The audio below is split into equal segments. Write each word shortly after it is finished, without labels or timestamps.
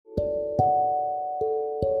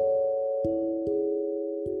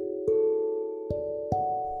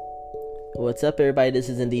What's up, everybody? This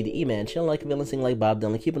is indeed the E-Man, chilling like a villain, singing like Bob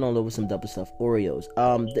Dylan, keeping on low with some double stuff Oreos.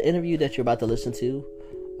 The interview that you're about to listen to,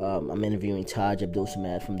 I'm interviewing TajhAbdul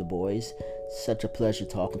Samad from The Boys. Such a pleasure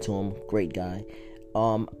talking to him. Great guy.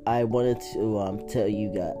 I wanted to tell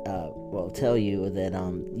you that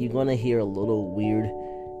you're gonna hear a little weird.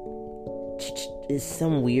 It's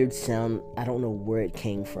some weird sound. I don't know where it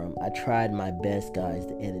came from. I tried my best, guys,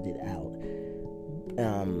 to edit it out.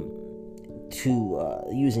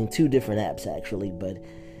 Using two different apps actually, but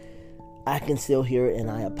I can still hear it,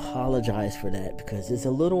 and I apologize for that because it's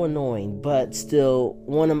a little annoying, but still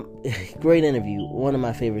great interview, one of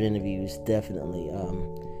my favorite interviews, definitely.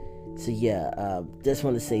 Just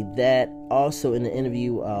want to say that. Also in the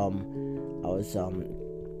interview, I was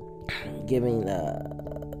giving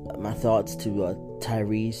my thoughts to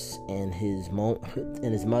Tyrese and his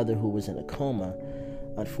mother, who was in a coma.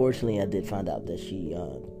 Unfortunately, I did find out that she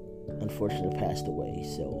unfortunately passed away.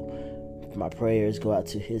 So my prayers go out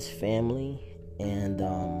to his family, and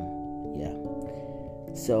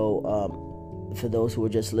for those who are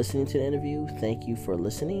just listening to the interview, thank you for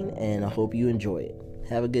listening, and I hope you enjoy it.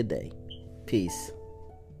 Have a good day. Peace.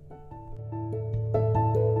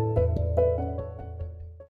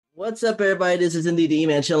 What's up, everybody? This is indeed the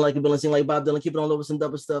E-Man, chilling like a villain, singing like Bob Dylan, keeping on over some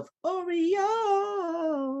double stuff Oreos.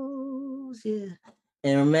 Yeah.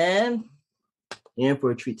 And man, you're in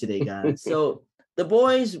for a treat today, guys. So the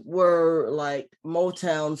Boys were like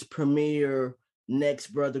Motown's premier next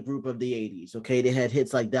brother group of the 80s. Okay, they had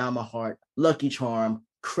hits like Down My Heart, Lucky Charm,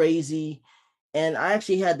 Crazy. And I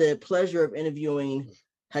actually had the pleasure of interviewing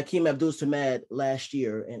Hakeem Abdul Samad last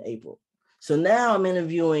year in April. So now I'm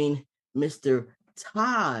interviewing Mr.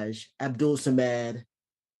 Tajh Abdul Samad,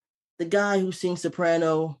 the guy who sings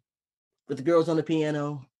soprano with the girls on the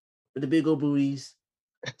piano, with the big old booties.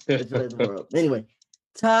 Anyway,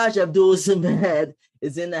 Tajh Abdul Samad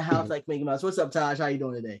is in the house like Mickey Mouse. What's up, Taj? How you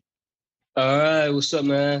doing today? All right, what's up,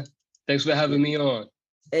 man? Thanks for having me on.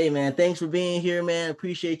 Hey, man, thanks for being here, man.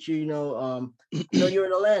 Appreciate you. You're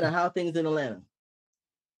in Atlanta. How are things in Atlanta?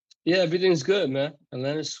 Yeah, everything's good, man.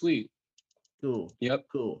 Atlanta's sweet. Cool. Yep.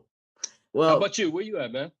 Cool. Well, how about you? Where you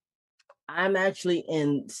at, man? I'm actually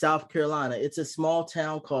in South Carolina. It's a small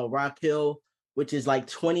town called Rock Hill, which is like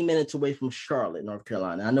 20 minutes away from Charlotte, North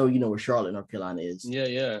Carolina. I know you know where Charlotte, North Carolina is. Yeah.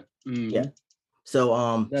 Mm-hmm. Yeah.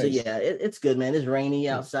 So nice. It's good, man. It's rainy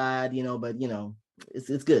outside, but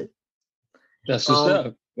it's good. That's what's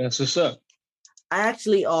up. That's what's up. I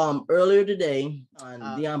actually earlier today on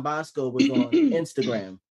Dion Bosco was on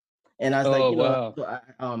Instagram, and I was wow. So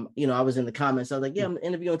I was in the comments. I was like, yeah, I'm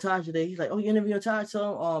interviewing Taj today. He's like, oh, you're interviewing Taj?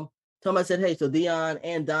 So told him, I said, hey, so Dion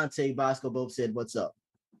and Dante Bosco both said, what's up?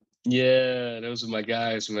 Yeah, those are my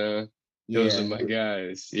guys, man. Those are my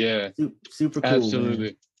guys. Yeah. Super cool. Absolutely.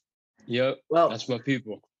 Man. Yep. Well, that's my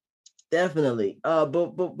people. Definitely.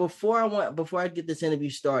 But before I get this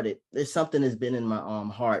interview started, there's something that's been in my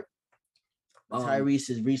heart. Tyrese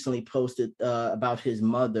has recently posted about his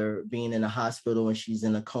mother being in a hospital and she's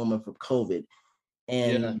in a coma from COVID.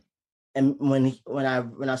 And when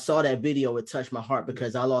I saw that video, it touched my heart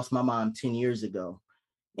because I lost my mom 10 years ago.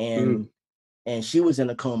 And she was in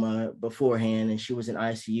a coma beforehand, and she was in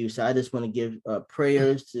ICU. So I just want to give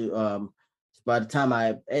prayers to by the time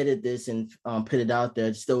I edit this and put it out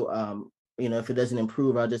there, still, if it doesn't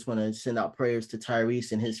improve, I just want to send out prayers to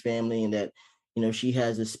Tyrese and his family, and that, she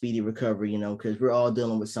has a speedy recovery, because we're all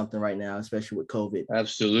dealing with something right now, especially with COVID.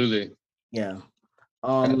 Absolutely. Yeah.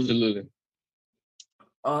 Absolutely.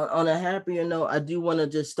 On a happier note, I do want to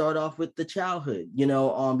just start off with the childhood. You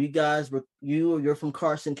guys you're from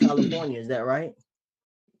Carson, California, is that right?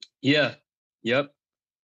 Yeah. Yep.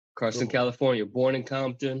 Carson, California. Born in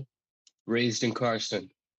Compton, raised in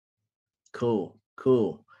Carson. Cool.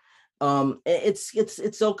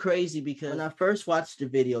 It's so crazy because when I first watched the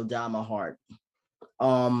video Down My Heart,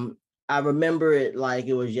 I remember it like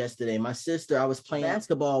it was yesterday. My sister, I was playing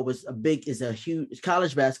basketball, is a huge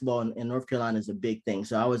college basketball in North Carolina is a big thing.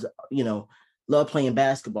 So I was, love playing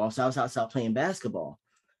basketball. So I was outside playing basketball,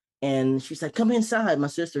 and she's like, come inside. My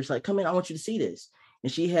sister's like, come in, I want you to see this.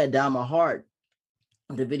 And she had Down My Heart,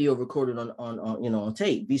 the video recorded on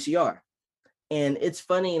tape, VCR. And it's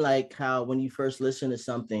funny, like how when you first listen to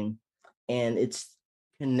something and it's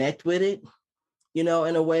connect with it, in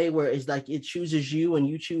a way where it's like it chooses you and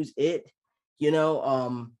you choose it,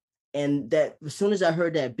 and that as soon as I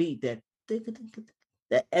heard that beat, that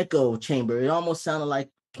echo chamber, it almost sounded like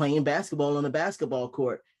playing basketball on a basketball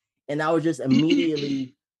court. And I was just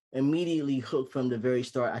immediately hooked from the very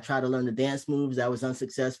start. I tried to learn the dance moves. I was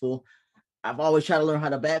unsuccessful. I've always tried to learn how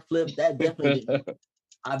to backflip. That definitely didn't.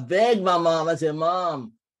 I begged my mom. I said,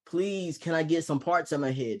 Mom, please, can I get some parts on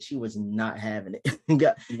my head? She was not having it.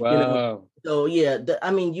 Wow. So yeah,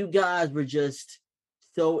 you guys were just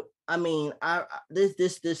so.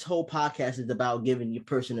 This whole podcast is about giving your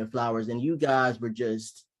person their flowers, and you guys were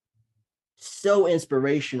just so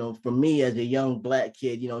inspirational for me as a young Black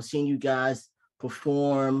kid. Seeing you guys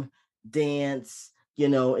perform, dance,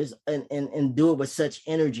 is and do it with such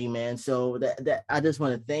energy, man. So that I just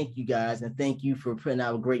want to thank you guys and thank you for putting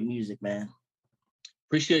out great music, man.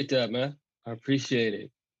 Appreciate that, man. I appreciate it.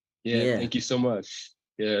 Yeah. Thank you so much.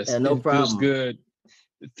 Yes, no it problem. feels good.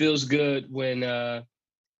 It feels good when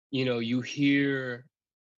you hear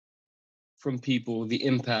from people the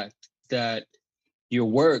impact that your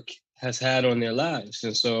work has had on their lives,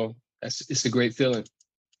 and so it's a great feeling.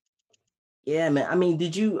 Yeah, man.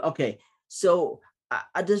 Did you? Okay, so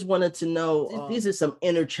I just wanted to know. These are some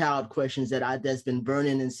inner child questions that's been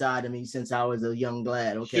burning inside of me since I was a young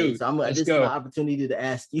lad. Okay, Shoot, so this is my opportunity to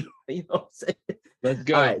ask you. You know what I'm saying? Let's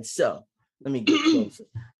go. All right, so let me get closer.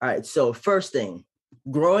 All right, so first thing,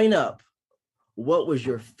 growing up, what was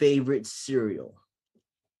your favorite cereal?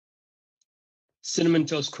 Cinnamon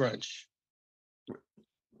Toast Crunch.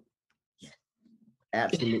 Yeah,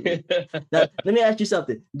 absolutely. Now, let me ask you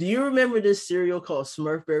something. Do you remember this cereal called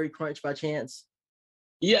Smurfberry Crunch by chance?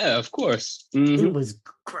 Yeah, of course. It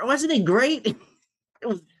wasn't it great? It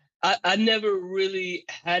was. I never really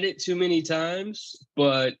had it too many times,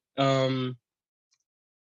 but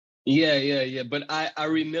yeah. But I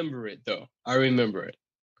remember it though. I remember it.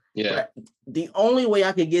 Yeah. But the only way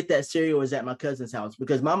I could get that cereal was at my cousin's house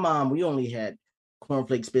because my mom, we only had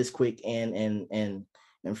cornflakes, Bisquick, and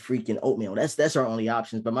freaking oatmeal. That's our only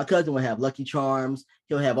options. But my cousin would have Lucky Charms.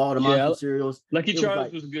 He'll have all the monster cereals. Lucky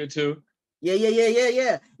Charms was good too.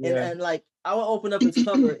 Yeah. And like I would open up its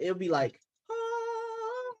cover, it would be like,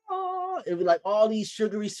 it'd be like all these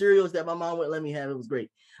sugary cereals that my mom would let me have. It was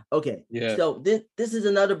great. Okay. Yeah. So this is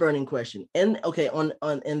another burning question. And okay, on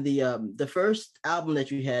in the first album that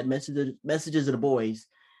you had, Messages of the Boys,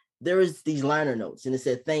 there is these liner notes and it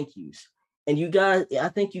said thank yous. And you guys, I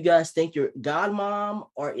think you guys thank your godmom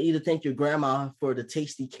or either thank your grandma for the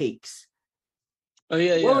tasty cakes. Oh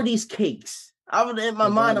yeah. What were these cakes? I was in my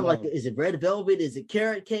mind, I'm like, is it red velvet? Is it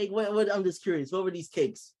carrot cake? What I'm just curious. What were these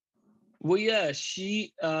cakes? Well, yeah,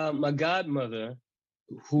 she my godmother,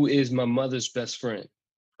 who is my mother's best friend.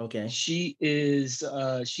 Okay. She is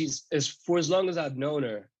she's for as long as I've known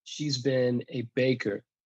her, she's been a baker.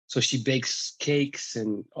 So she bakes cakes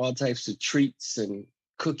and all types of treats and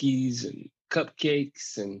cookies and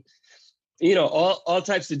cupcakes and all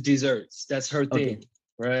types of desserts. That's her thing,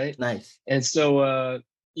 right? Nice. And so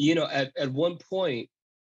at one point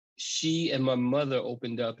she and my mother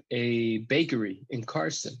opened up a bakery in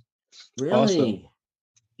Carson. Really? Also.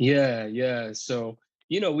 Yeah. So,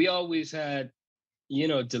 we always had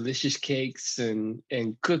delicious cakes and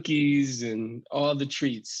cookies and all the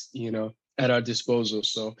treats, at our disposal.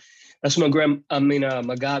 So that's my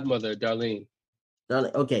godmother, Darlene.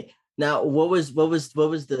 Okay. Now, what was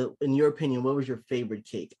in your opinion, what was your favorite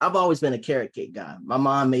cake? I've always been a carrot cake guy. My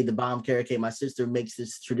mom made the bomb carrot cake. My sister makes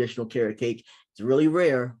this traditional carrot cake. It's really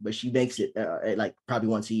rare, but she makes it like probably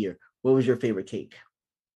once a year. What was your favorite cake?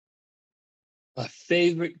 My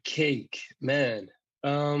favorite cake, man.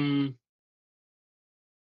 I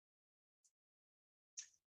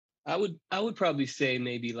would probably say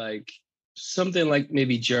maybe like something like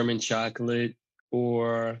maybe German chocolate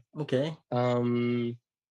or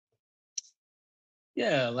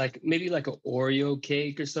yeah, like maybe like an Oreo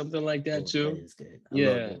cake or something like that too. That is good. I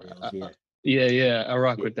love Oreos, yeah. I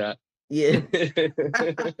rock with that. Yeah.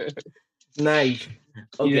 Nice.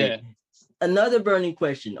 Okay. Yeah. Another burning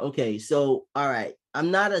question. Okay, so all right, I'm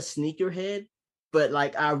not a sneakerhead, but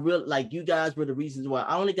like I really like you guys were the reasons why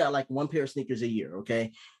I only got like one pair of sneakers a year.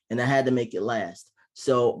 Okay, and I had to make it last.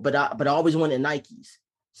 So, but I always wanted Nikes.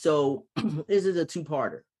 So this is a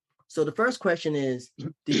two-parter. So the first question is,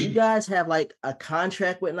 did you guys have like a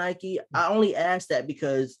contract with Nike? I only asked that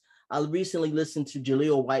because I recently listened to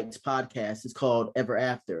Jaleel White's podcast. It's called Ever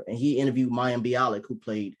After, and he interviewed Mayim Bialik, who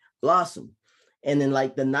played Blossom. And in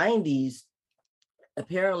like the 90s,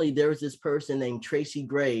 apparently there was this person named Tracy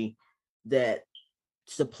Gray that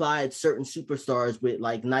supplied certain superstars with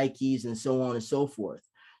like Nikes and so on and so forth.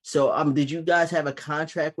 So did you guys have a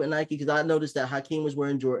contract with Nike? Because I noticed that Hakeem was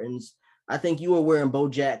wearing Jordans. I think you were wearing Bo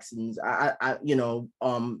Jacksons. So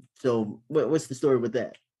what's the story with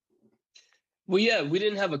that? Well, yeah, we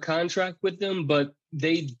didn't have a contract with them, but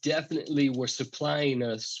they definitely were supplying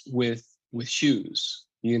us with shoes,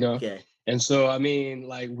 Okay. And so, I mean,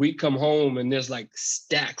 like we come home and there's like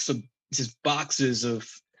stacks of just boxes of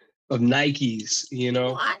Nikes,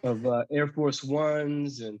 What? of Air Force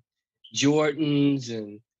Ones and Jordans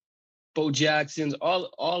and Bo Jacksons,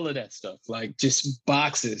 all of that stuff, like just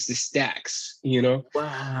boxes, the stacks. And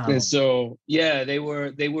Wow. so yeah, they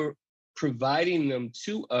were providing them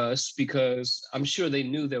to us because I'm sure they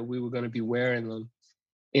knew that we were going to be wearing them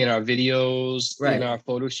in our videos, in Right. our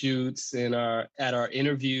photo shoots, at our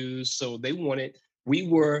interviews. So we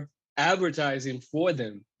were advertising for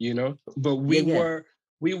them, but Yeah, yeah.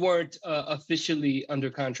 we weren't officially under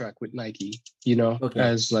contract with Nike, Okay.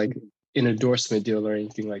 as like an endorsement deal or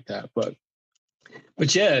anything like that. But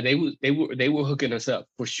yeah, they were hooking us up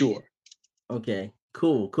for sure. Okay.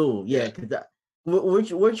 Cool. Cool. Yeah. Yeah. Cause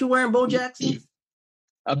weren't you wearing Bo Jacksons?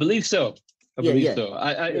 I believe so. I Yeah. believe Yeah. so.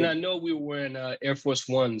 And Yeah. I know we were wearing Air Force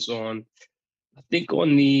Ones I think uh,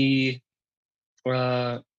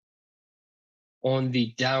 on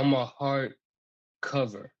the Down My Heart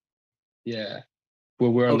cover. Yeah, where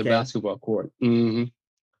we're on the Okay. basketball court. Hmm.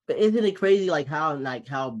 But isn't it crazy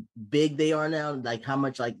how big they are now? Like how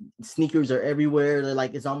much like sneakers are everywhere. They're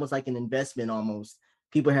like it's almost like an investment almost.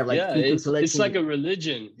 People have like Yeah, sneaker it's like collections. a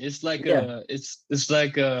religion. It's like Yeah. it's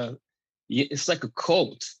like a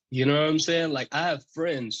cult. You know what I'm saying? Like I have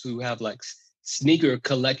friends who have like sneaker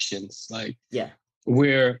collections, like Yeah.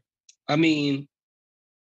 where I mean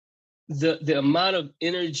the amount of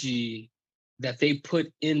energy that they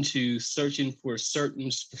put into searching for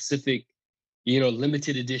certain specific,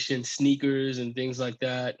 limited edition sneakers and things like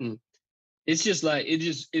that. And it's just like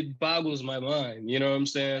it boggles my mind. You know what I'm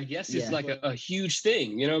saying? Yes, it's Yeah. like a huge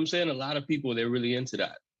thing. You know what I'm saying? A lot of people, they're really into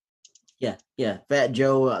that. Yeah. Yeah. Fat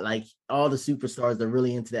Joe, like all the superstars are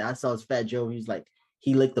really into that. I saw his Fat Joe. He's like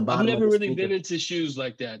he licked the I've bottom of never the really been sneaker. into shoes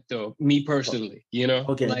like that though, me Oh, personally.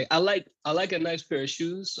 okay. Like I like a nice pair of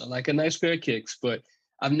shoes. I like a nice pair of kicks, but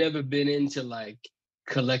I've never been into like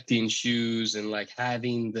collecting shoes and like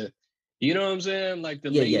having you know what I'm saying? Like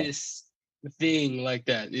the Yeah. Yeah. latest thing like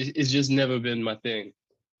that. It's just never been my thing.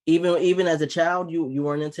 Even as a child, you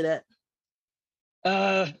weren't into that.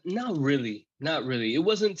 Not really. Not really. It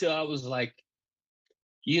wasn't until I was like,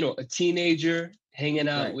 a teenager hanging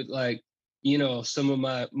out Right. with like, some of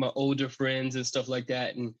my older friends and stuff like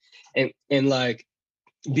that and like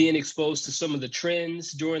being exposed to some of the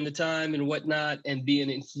trends during the time and whatnot and being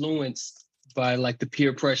influenced by like the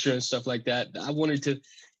peer pressure and stuff like that. I wanted to,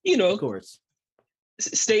 you Of know, course.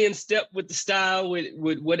 stay in step with the style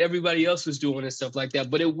with what everybody else was doing and stuff like that.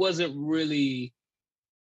 But it wasn't really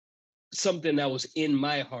something that was in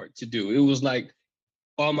my heart to do. It was like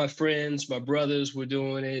all my friends, my brothers were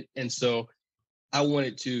doing it. And so I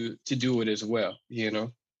wanted to do it as well.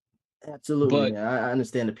 Absolutely, But man. I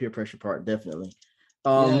understand the peer pressure part, definitely.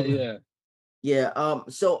 yeah, Um, yeah. yeah.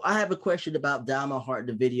 So I have a question about Down My Heart,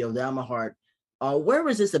 the video, Down My Heart. Where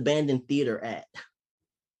was this abandoned theater at?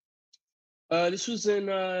 This was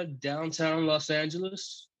in downtown Los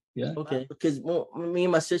Angeles. Yeah. Okay, because me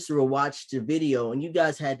and my sister will watch the video, and you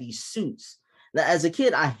guys had these suits. Now, as a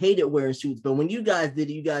kid, I hated wearing suits, but when you guys did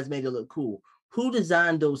it, you guys made it look cool. Who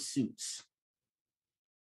designed those suits?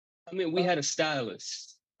 I mean, we had a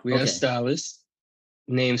stylist. We had a Okay, stylist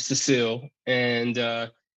named Cecile. And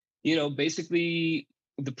basically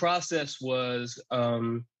the process was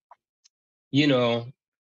you know,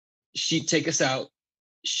 she'd take us out uh-huh.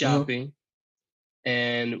 shopping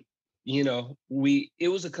and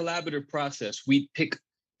it was a collaborative process. We'd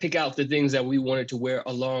pick out the things that we wanted to wear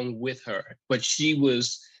along with her, but she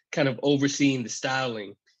was kind of overseeing the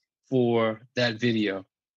styling for that video.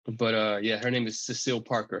 But yeah, her name is Cecile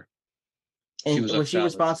Parker. She And was our was she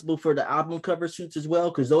stylist. responsible for the album cover suits as well?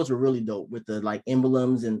 Because those were really dope with the like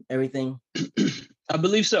emblems and everything. I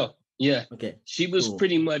believe so. Yeah. Okay, She was cool.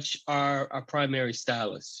 pretty much our primary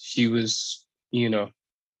stylist. She was,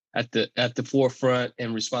 at the forefront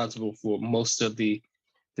and responsible for most of the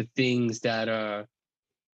things that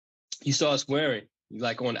you saw us wearing,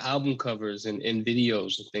 like on album covers and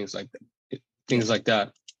videos and things like that. Yeah, Things like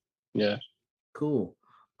that. Yeah. cool.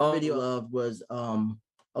 Video I loved was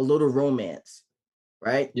A Little Romance,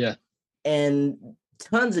 right? Yeah. And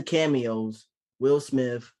tons of cameos. Will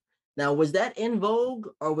Smith. Now, was that In Vogue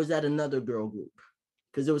or was that another girl group?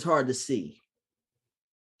 Because it was hard to see.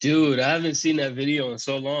 Dude, I haven't seen that video in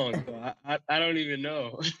so long. So I don't even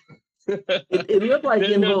know. It looked like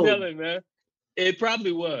There's In no Vogue. telling, man. It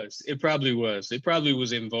probably was. It probably was. It probably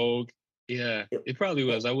was in vogue. Yeah, it probably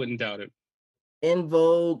was. I wouldn't doubt it. In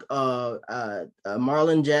Vogue,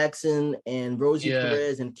 Marlon Jackson and Rosie Yeah,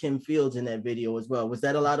 Perez and Kim Fields in that video as well. Was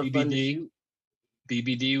that a lot of fun to BBD. shoot?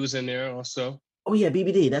 BBD was in there also. Oh yeah,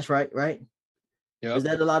 BBD. That's right, right. Was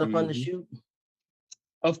Yep. that a lot of fun to Mhm. shoot?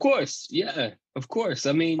 Of course. Yeah, of course.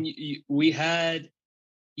 I mean, we had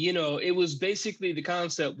it was basically, the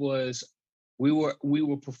concept was we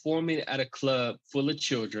were performing at a club full of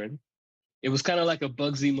children. It was kind of like a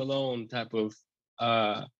Bugsy Malone type of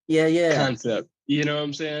Yeah. concept. You know what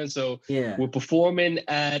I'm saying? So Yeah. we're performing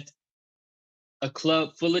at a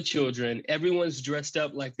club full of children. Everyone's dressed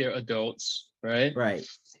up like they're adults, right? Right.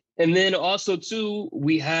 And then also too,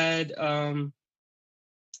 we had all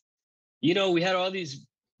these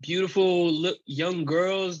beautiful young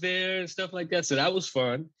girls there and stuff like that. So that was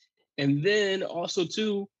fun. And then also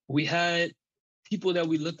too, we had people that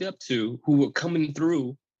we looked up to who were coming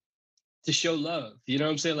through to show love. You know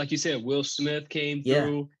what I'm saying? Like you said, Will Smith came Yeah.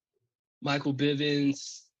 through, Michael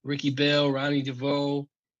Bivins, Ricky Bell, Ronnie DeVoe,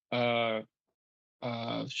 uh,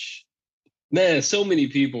 man, so many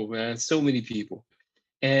people, man, so many people.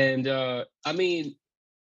 And I mean,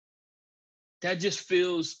 that just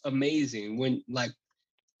feels amazing when like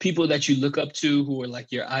people that you look up to who are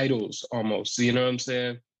like your idols almost, you know what I'm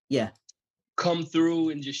saying? Yeah. Come through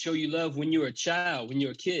and just show you love when you're a child, when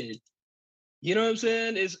you're a kid. You know what I'm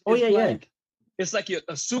saying? It's like you're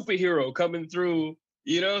a superhero coming through,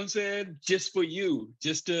 you know what I'm saying? Just for you,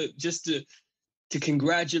 just to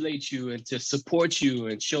congratulate you and to support you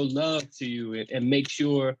and show love to you and make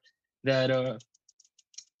sure that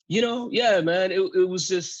yeah, man, it was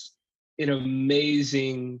just an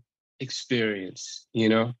amazing experience,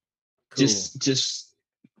 Cool. just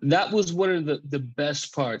that was one of the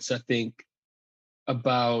best parts, I think,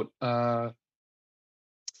 about our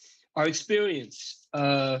experience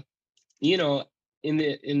in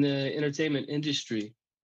the entertainment industry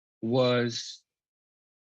was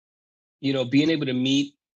being able to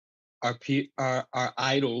meet our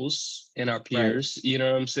idols and our peers, right. You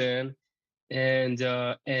know what I'm saying,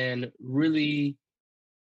 and really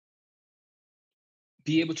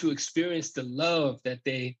be able to experience the love that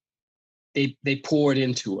they poured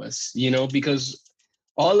into us, because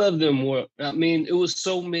all of them were, I mean, it was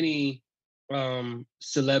so many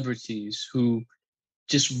celebrities who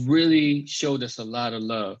just really showed us a lot of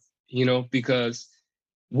love, because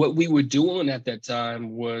what we were doing at that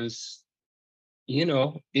time was,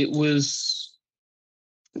 there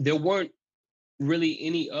weren't really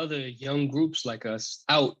any other young groups like us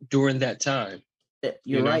out during that time.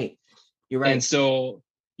 You're right. And so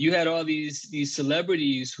you had all these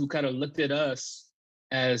celebrities who kind of looked at us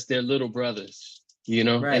as their little brothers,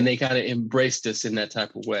 right. And they kind of embraced us in that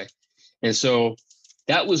type of way. And so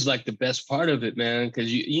that was like the best part of it, man,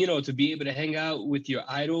 because to be able to hang out with your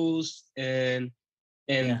idols and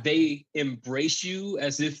they embrace you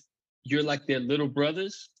as if you're like their little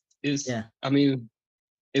brothers I mean,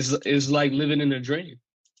 is like living in a dream.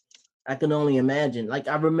 I can only imagine. Like,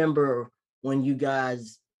 I remember when you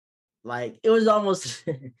guys, like, it was almost,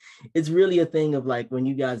 it's really a thing of like when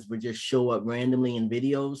you guys would just show up randomly in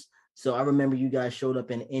videos. So I remember you guys showed up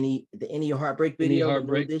in the Any Your Heartbreak video,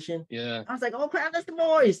 Heartbreak. the edition. Yeah. I was like, oh crap, that's the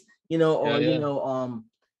boys. Or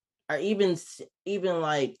even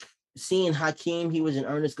like seeing Hakeem, he was in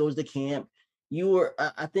Ernest Goes to Camp. You were,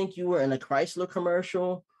 I think you were in a Chrysler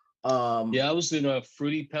commercial. I was in a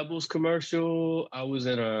Fruity Pebbles commercial. I was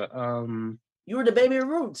in a you were the Baby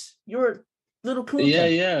Roots. You were little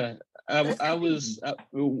Kunta. Yeah. I was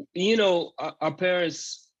our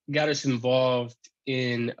parents got us involved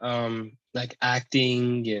in like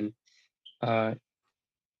acting and the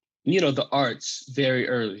arts very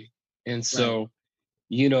early. And so,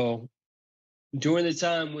 right. During the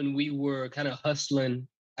time when we were kind of hustling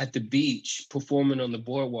at the beach, performing on the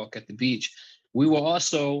boardwalk at the beach, we were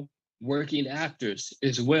also working actors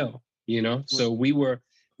as well, So we were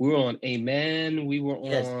on Amen. We were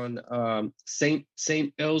on Saint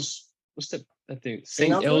Els. What's that thing?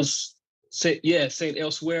 Saint Els. Saint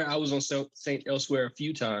Elsewhere. I was on Saint Elsewhere a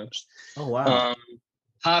few times. Oh wow.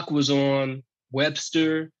 Hawk was on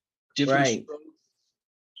Webster. Different right. Strokes.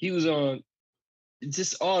 He was on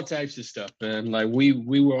just all types of stuff, man. Like we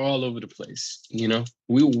were all over the place. We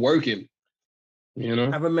were working. I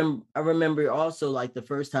remember also like the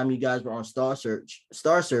first time you guys were on Star Search,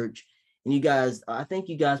 and you guys, I think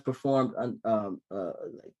you guys performed. I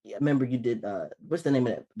remember you did. What's the name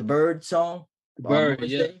of it? The Bird song. Bird,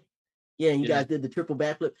 yeah. Yeah, and you guys did the triple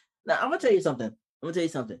backflip. Now I'm gonna tell you something.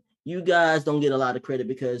 You guys don't get a lot of credit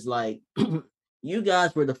because like you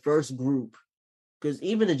guys were the first group. Because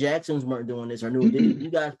even the Jacksons weren't doing this or knew it.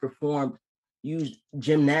 You guys used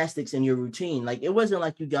gymnastics in your routine. Like it wasn't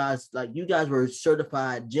like you guys were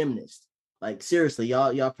certified gymnasts. Like seriously,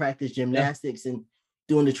 y'all practice gymnastics and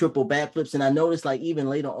doing the triple backflips. And I noticed like even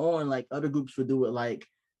later on, like other groups would do it, like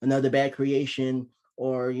Another Bad Creation,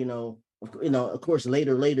 or of course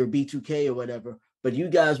later B2K or whatever. But you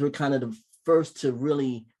guys were kind of the first to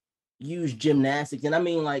really, use gymnastics. And I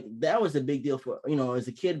mean, like, that was a big deal for, as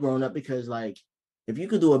a kid growing up, because like, if you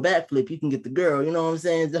could do a backflip, you can get the girl, you know what I'm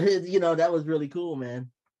saying? So, that was really cool, man.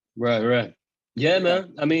 Right. Yeah,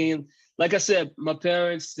 man. I mean, like I said, my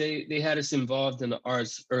parents, they had us involved in the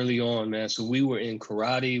arts early on, man. So we were in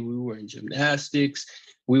karate, we were in gymnastics,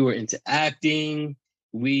 we were into acting.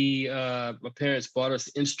 My parents bought us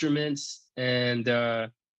instruments and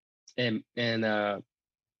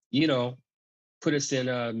you know, put us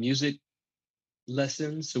in music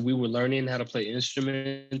lessons. So we were learning how to play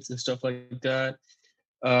instruments and stuff like that.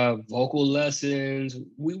 Vocal lessons.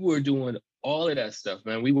 We were doing all of that stuff,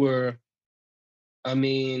 man. I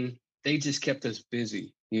mean, they just kept us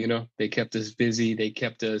busy, They kept us busy. They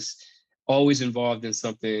kept us always involved in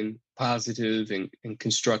something positive and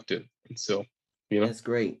constructive. And so, That's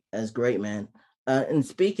great. That's great, man. And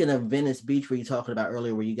speaking of Venice Beach, where you talking about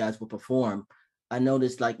earlier, where you guys would perform, I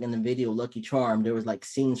noticed like in the video Lucky Charm, there was like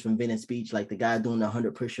scenes from Venice Beach, like the guy doing the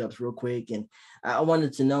 100 push-ups real quick. And I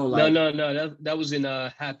wanted to know, like, no, that was in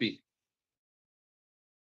Happy.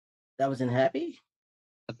 That was in Happy?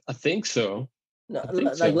 I think so. No,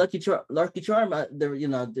 like Lucky Charm, there,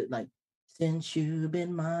 like, since you've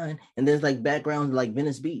been mine, and there's like background like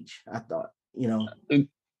Venice Beach. I thought, You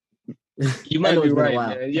might be right,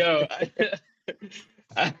 man. Yo,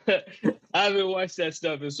 I haven't watched that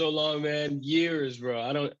stuff in so long, man. Years,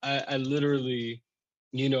 bro. I literally,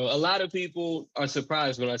 a lot of people are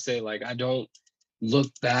surprised when I say, like, I don't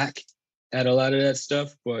look back at a lot of that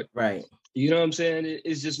stuff, but right. You know what I'm saying?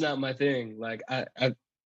 It's just not my thing. Like,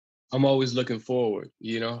 I'm always looking forward,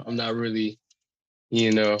 I'm not really,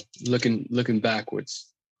 looking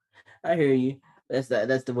backwards. I hear you. That's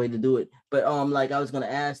the way to do it. But like I was gonna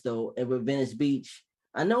ask though, with Venice Beach,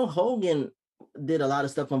 I know Hogan did a lot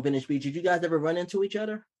of stuff on Venice Beach. Did you guys ever run into each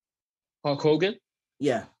other? Hulk Hogan?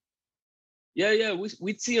 Yeah. Yeah.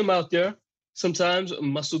 We'd see him out there sometimes.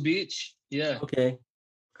 Muscle Beach. Yeah. Okay.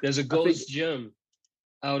 There's a Ghost Gym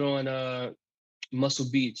out on Muscle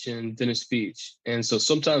Beach and Venice Beach, and so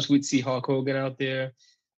sometimes we'd see Hulk Hogan out there.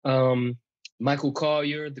 Michael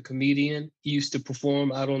Collier, the comedian, he used to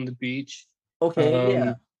perform out on the beach. Okay,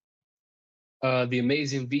 yeah. The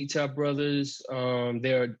Amazing Vita Brothers,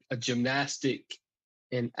 they're a gymnastic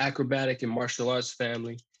and acrobatic and martial arts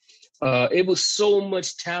family. It was so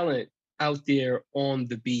much talent out there on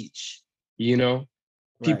the beach,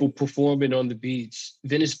 people performing on the beach.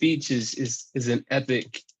 Venice Beach is an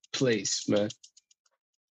epic place, man.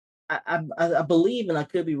 I believe, and I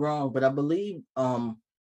could be wrong, but I believe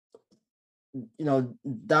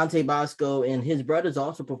Dante Bosco and his brothers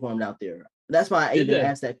also performed out there. That's why I even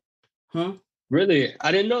asked that. Really?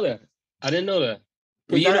 I didn't know that.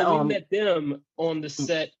 We met them on the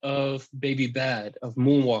set of Baby Bad, of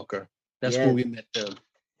Moonwalker. That's where we met them.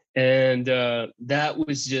 And that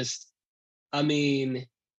was just, that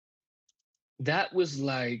was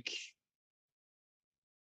like,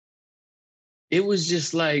 it was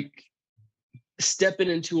just like stepping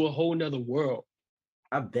into a whole nother world.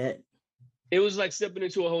 I bet. It was like stepping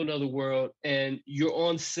into a whole nother world, and you're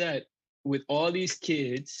on set with all these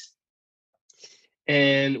kids,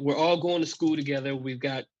 and we're all going to school together. We've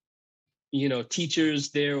got,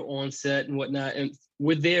 teachers there on set and whatnot, and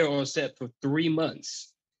we're there on set for 3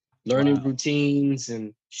 months, learning routines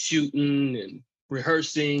and shooting and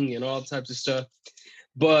rehearsing and all types of stuff.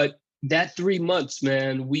 But that 3 months,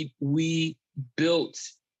 man, we built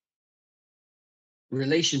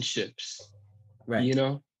relationships,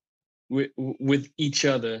 with each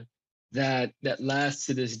other that lasts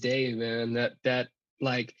to this day, man. That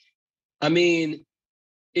like,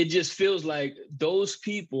 it just feels like those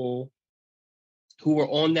people who were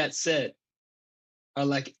on that set are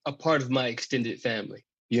like a part of my extended family,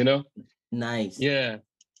 Nice. Yeah.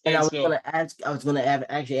 And I was gonna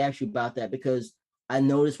actually ask you about that, because I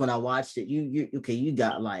noticed when I watched it, you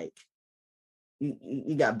got like,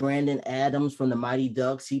 you got Brandon Adams from the Mighty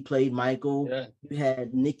Ducks. He played Michael. Yeah. You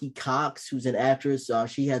had Nikki Cox, who's an actress.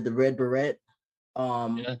 She had the red beret.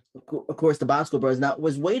 Of course, the Bosco brothers. Now,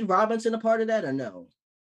 was Wade Robinson a part of that or no?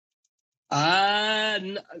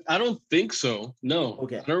 I don't think so. No.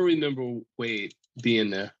 Okay. I don't remember Wade being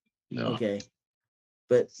there. No. Okay.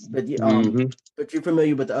 But you're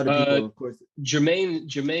familiar with the other people, of course.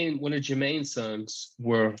 Jermaine, one of Jermaine's sons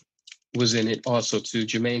was in it also too.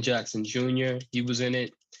 Jermaine Jackson Jr., he was in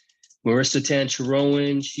it. Marissa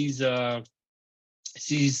Tancharoen, she's the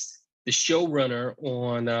showrunner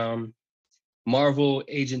on Marvel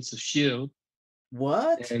Agents of S.H.I.E.L.D.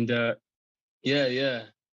 What? And yeah.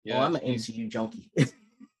 Oh, I'm an MCU junkie.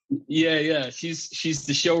 Yeah. She's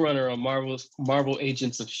the showrunner on Marvel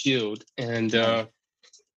Agents of S.H.I.E.L.D.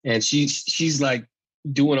 And she's like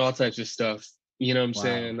doing all types of stuff. You know what I'm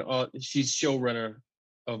Wow. saying? She's showrunner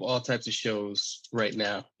of all types of shows right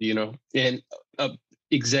now, and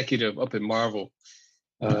executive up at Marvel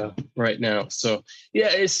right now. So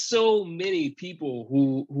yeah, it's so many people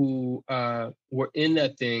who were in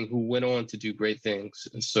that thing who went on to do great things.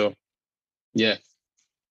 And so yeah.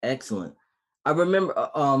 Excellent. I remember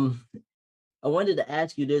I wanted to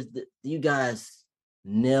ask you this. You guys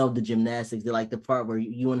nailed the gymnastics. Like the part where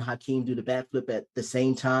you and Hakeem do the backflip at the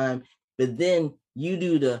same time, but then you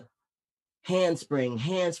do the handspring,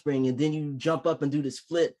 and then you jump up and do the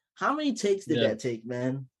split. How many takes did Yeah. that take,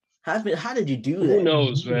 man? How did you do Who that?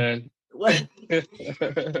 knows, man? What? But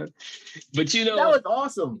That was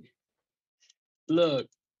awesome. Look,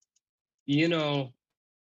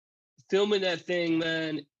 filming that thing,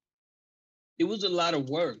 man, it was a lot of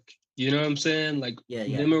work. You know what I'm saying? Like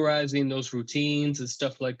memorizing those routines and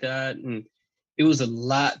stuff like that. And it was a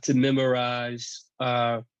lot to memorize.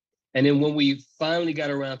 And then when we finally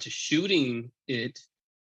got around to shooting it,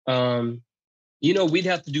 we'd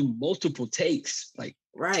have to do multiple takes, like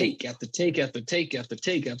take after take after take after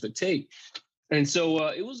take after take. And so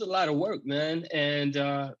it was a lot of work, man. And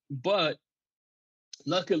but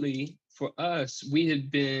luckily for us, we had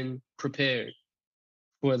been prepared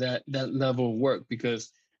for that level of work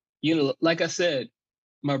because, like I said,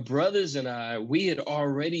 my brothers and I, we had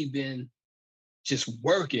already been just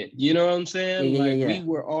working. You know what I'm saying? We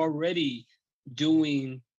were already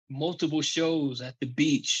doing multiple shows at the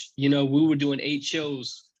beach. We were doing 8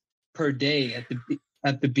 shows per day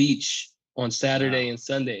at the beach on Saturday and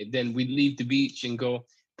Sunday. Then we'd leave the beach and go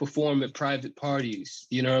perform at private parties.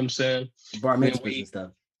 You know what I'm saying? Bar mitzvahs and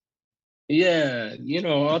stuff. Yeah,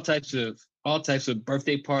 all types of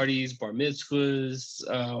birthday parties, bar mitzvahs,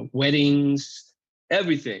 weddings,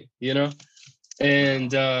 everything.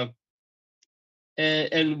 And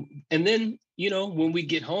and then when we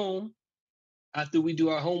get home after we do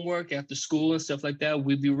our homework after school and stuff like that,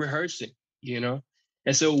 we'd be rehearsing. And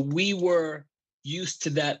so we were used to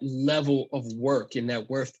that level of work and that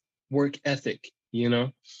work ethic.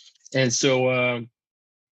 And so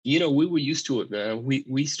we were used to it, man.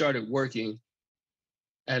 We started working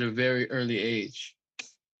at a very early age.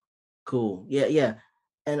 Cool. Yeah.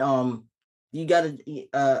 And you gotta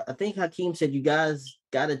I think Hakeem said you guys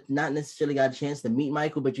not necessarily got a chance to meet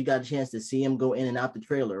Michael, but you got a chance to see him go in and out the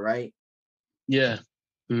trailer, right? Yeah.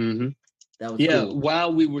 Mm-hmm. That was cool.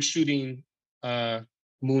 While we were shooting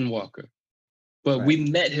Moonwalker. But we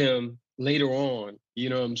met him later on, you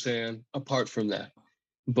know what I'm saying, apart from that.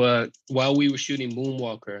 But while we were shooting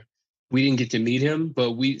Moonwalker, we didn't get to meet him,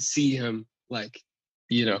 but we see him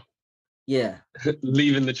leaving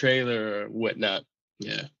the trailer or whatnot.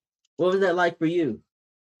 Yeah. What was that like for you?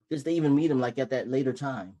 Just to even meet him like at that later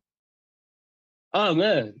time? Oh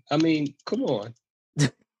man, I mean, come on.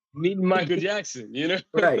 Meeting Michael Jackson,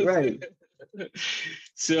 Right.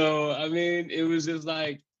 So I mean, it was just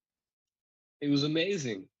like, it was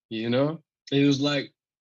amazing, It was like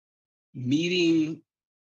meeting,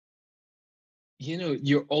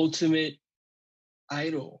 your ultimate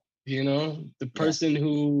idol, the person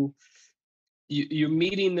who you're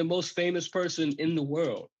meeting the most famous person in the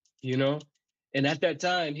world, And at that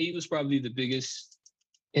time, he was probably the biggest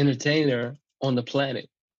entertainer on the planet.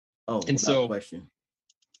 Oh, and without question.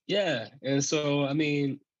 Yeah. And so, I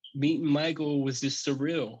mean, meeting Michael was just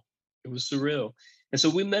surreal. It was surreal. And so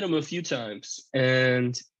we met him a few times,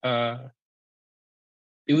 and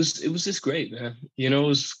it was just great, man. It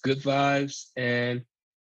was good vibes. And,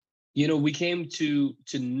 we came to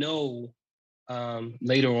know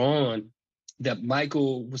later on that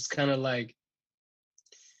Michael was kind of like,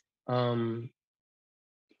 how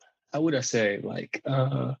would I say, like,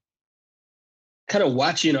 kind of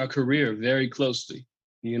watching our career very closely,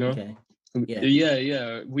 Okay.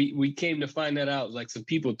 Yeah. We came to find that out. Like, some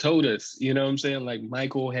people told us, what I'm saying? Like,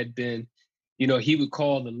 Michael had been, he would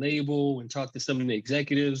call the label and talk to some of the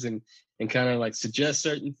executives and kind of like suggest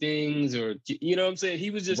certain things, or, what I'm saying?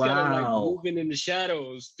 He was just kind of like moving in the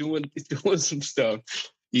shadows, doing some stuff,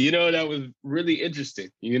 that was really interesting,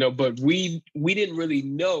 but we didn't really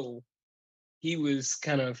know he was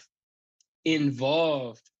kind of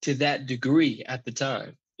involved to that degree at the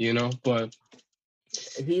time, but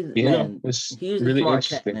he's really a smart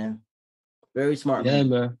cat, man. Very smart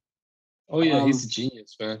man. Oh yeah, he's a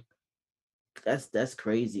genius, man. That's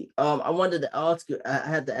crazy. I wanted to ask you, I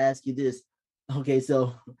had to ask you this. Okay,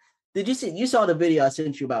 so you saw the video I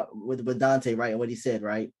sent you about with Dante, right? And what he said,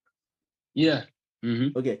 right? Yeah.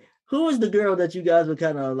 Mm-hmm. Okay. Who was the girl that you guys were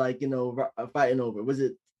kind of like, fighting over? Was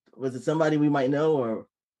it somebody we might know, or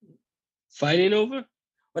fighting over?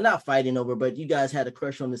 Well, not fighting over, but you guys had a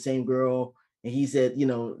crush on the same girl, And he said,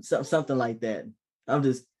 something like that.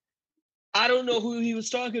 I don't know who he was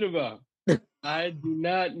talking about. I do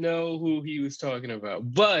not know who he was talking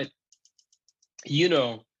about. But,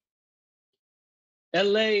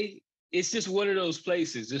 LA, it's just one of those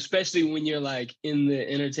places, especially when you're like in the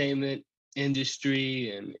entertainment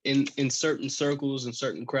industry and in certain circles and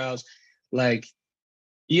certain crowds. Like,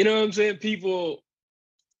 you know what I'm saying? People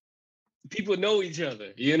know each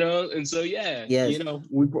other, and so Yes.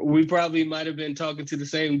 we probably might have been talking to the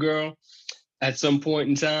same girl at some point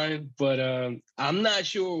in time, but I'm not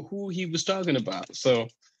sure who he was talking about. So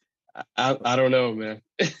I don't know, man.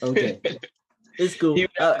 Okay, it's cool. He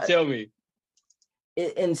would have to tell me.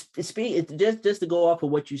 And speak just to go off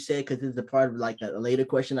of what you said, because it's a part of like a later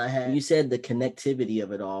question I had. You said the connectivity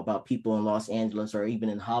of it all about people in Los Angeles or even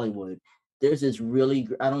in Hollywood. There's this really,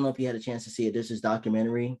 I don't know if you had a chance to see it. There's this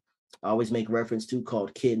documentary I always make reference to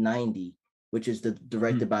called Kid 90, which is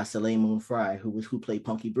directed by Soleil Moon Frye, who played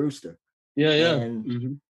Punky Brewster. Yeah.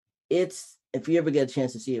 And it's, if you ever get a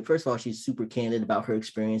chance to see it, first of all, she's super candid about her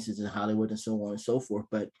experiences in Hollywood and so on and so forth.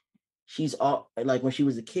 But she's all like, when she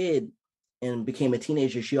was a kid and became a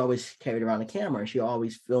teenager, she always carried around a camera and she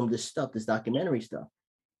always filmed this documentary stuff.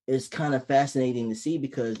 It's kind of fascinating to see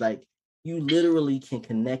because like you literally can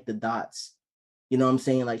connect the dots. You know what I'm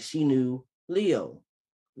saying? Like she knew Leo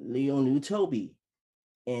knew Toby,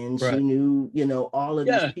 and she knew, all of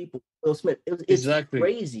these people. Will Smith. It's exactly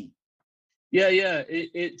crazy. Yeah.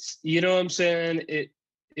 It's you know what I'm saying?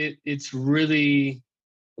 It's really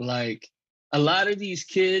like a lot of these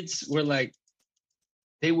kids were like,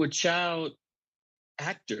 they were child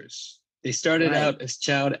actors. They started out as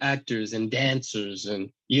child actors and dancers, and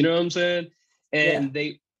you know what I'm saying? And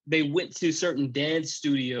they went to certain dance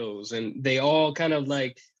studios and they all kind of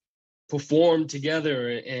like performed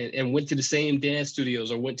together and went to the same dance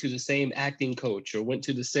studios or went to the same acting coach or went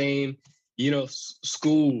to the same,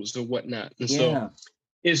 schools or whatnot. And so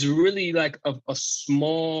it's really like a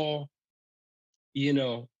small,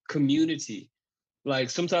 community. Like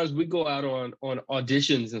sometimes we go out on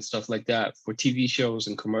auditions and stuff like that for TV shows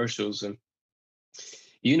and commercials, and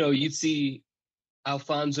you'd see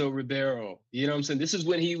Alfonso Ribeiro. You know what I'm saying? This is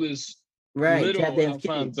when he was little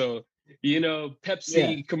Alfonso.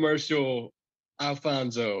 Pepsi commercial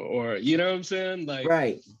Alfonso, or you know what I'm saying? Like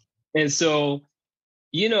And so,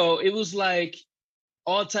 it was like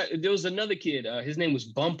all time. There was another kid. His name was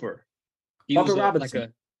Bumper. He Bumper was Robinson. like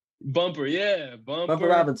a Bumper, yeah, Bumper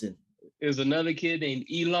Robinson. There was another kid named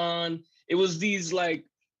Elon. It was these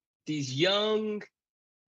young,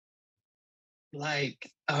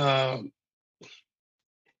 like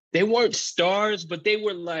they weren't stars, but they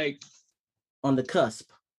were like on the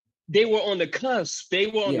cusp. They were on the cusp. They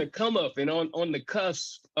were on the come up and on the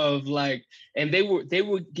cusp of like, and they were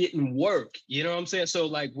getting work. You know what I'm saying? So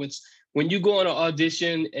like when you go on an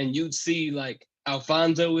audition and you'd see like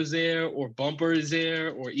Alfonso is there or Bumper is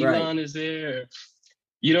there or Elon is there.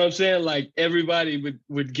 You know what I'm saying? Like everybody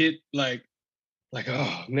would get like,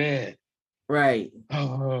 oh man. Right.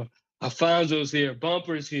 Oh, Alfonso's here,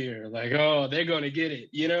 Bumper's here. Like, oh, they're gonna get it.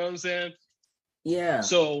 You know what I'm saying? Yeah.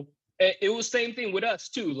 So it was same thing with us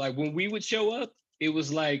too. Like when we would show up, it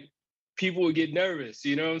was like people would get nervous.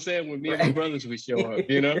 You know what I'm saying? When me and my brothers would show up,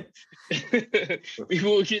 people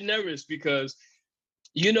would get nervous because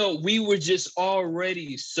we were just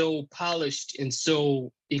already so polished and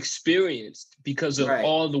so experienced because of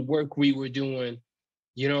all the work we were doing,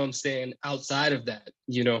 you know what I'm saying, outside of that,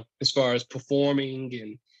 as far as performing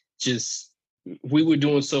and just, we were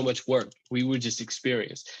doing so much work. We were just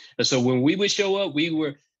experienced. And so when we would show up,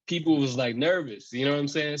 people was like nervous, you know what I'm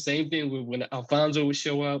saying? Same thing with when Alfonso would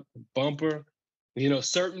show up, Bumper,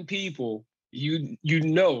 certain people,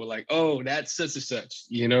 like, oh, that's such and such,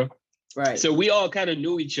 Right. So we all kind of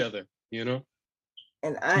knew each other, And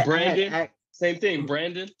Brandon, same thing,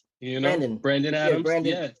 Brandon, Brandon Adams.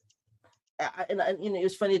 Yeah, Brandon.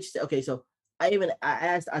 It's funny. Okay, so I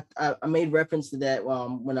made reference to that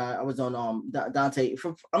when I was on Dante.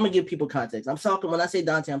 I'm gonna give people context. I'm talking, when I say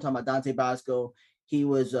Dante, I'm talking about Dante Bosco. He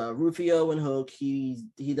was Rufio in Hook. He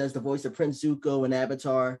does the voice of Prince Zuko in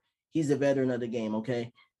Avatar. He's a veteran of the game.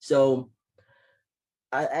 Okay, so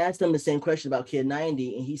I asked him the same question about Kid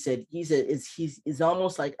 90, and he said it's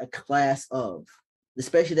almost like a class of,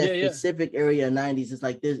 especially that specific area of 90s. It's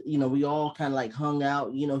like this, we all kind of like hung out,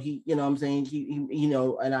 I'm saying,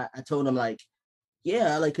 and I told him like,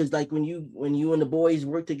 yeah, like, cause like when you and the boys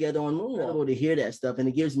work together on Moonwalk, to hear that stuff, and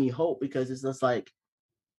it gives me hope because it's just like,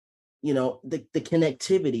 the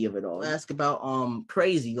connectivity of it all. Ask about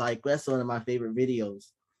Crazy, like that's one of my favorite videos.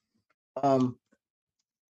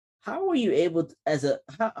 How were you able to,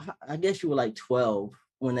 I guess you were like 12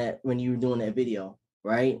 when you were doing that video,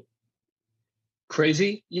 right?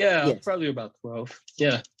 Crazy? Yeah, Yes. probably about 12.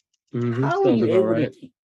 Yeah. How are Sounds you about able to right.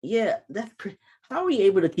 keep? Yeah, how are you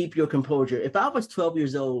able to keep your composure? If I was 12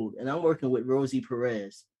 years old and I'm working with Rosie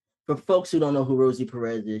Perez, for folks who don't know who Rosie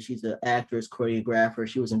Perez is, she's an actress, choreographer.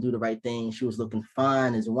 She was in Do the Right Thing. She was looking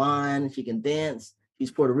fine as wine. She can dance.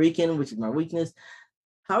 She's Puerto Rican, which is my weakness.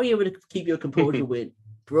 How are you able to keep your composure with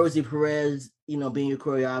Rosie Perez, being your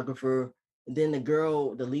choreographer, and then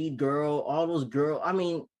the lead girl, all those girls? I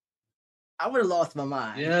mean, I would have lost my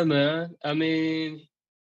mind. Yeah, man. I mean,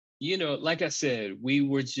 like I said, we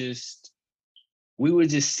were just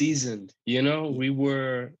seasoned, Yeah. we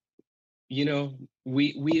were, you know,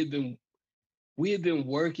 we had been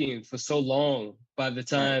working for so long by the Right.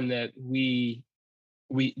 time that we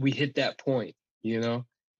hit that point,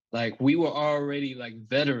 like we were already like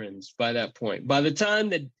veterans by that point. By the time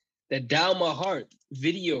that Down My Heart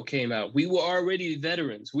video came out, we were already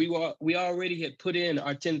veterans. We already had put in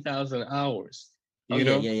our 10,000 hours, Oh you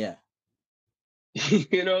yeah, know, yeah, yeah.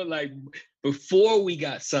 like before we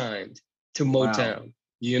got signed to Wow. Motown,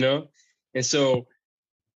 and so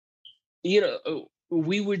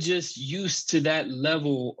we were just used to that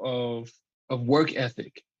level of work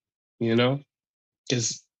ethic,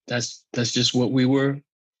 because that's just what we were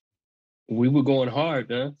going hard,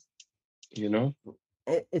 man. You know,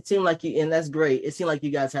 It seemed like you, and that's great. It seemed like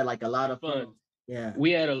you guys had like a lot of fun. fun. Yeah.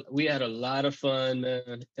 We had a lot of fun,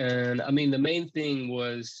 man. And I mean, the main thing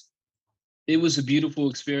was it was a beautiful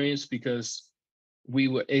experience because we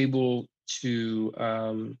were able to.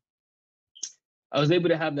 I was able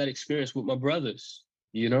to have that experience with my brothers,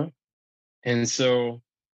 and so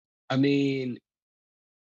I mean,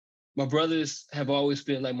 my brothers have always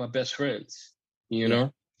been like my best friends, you Yeah.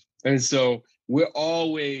 know? And so we're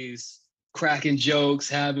always cracking jokes,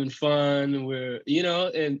 having fun.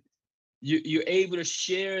 And you're able to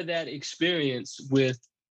share that experience with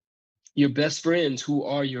your best friends who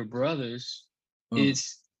are your brothers. Mm.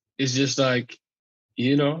 It's just like,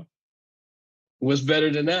 you know, what's better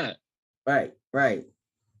than that? Right. Right.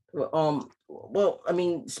 Well, I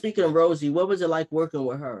mean, speaking of Rosie, what was it like working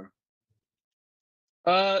with her?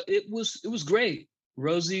 It was great.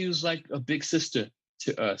 Rosie was like a big sister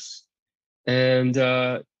to us. And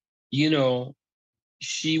you know,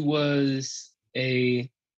 she was a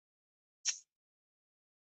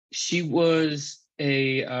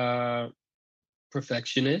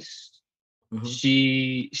perfectionist. Mm-hmm.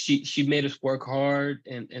 She made us work hard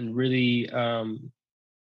and really,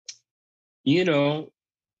 you know,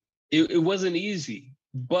 it wasn't easy,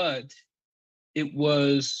 but it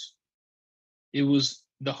was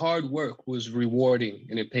the hard work was rewarding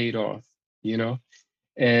and it paid off, you know.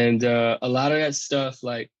 And a lot of that stuff,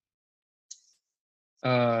 like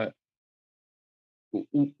uh,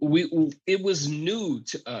 it was new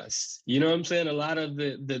to us. You know what I'm saying? A lot of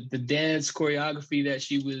the dance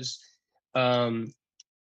choreography um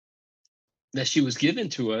that she was given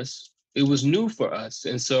to us, it was new for us.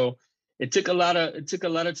 And so it took a lot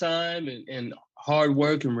of time and hard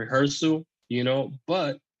work and rehearsal,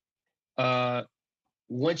 but uh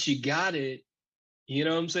once you got it, you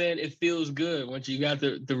know what I'm saying? It feels good once you got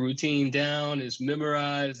the routine down, it's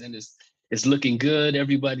memorized and it's looking good,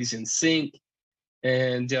 everybody's in sync.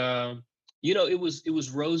 And it was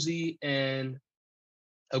Rosie and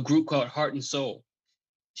a group called Heart and Soul.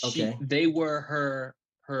 Okay. They were her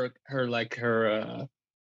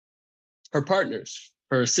partners,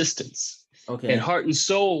 her assistants. And Okay. Heart and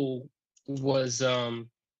Soul was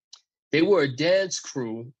they were a dance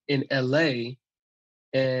crew in LA,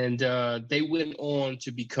 and they went on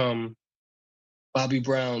to become Bobby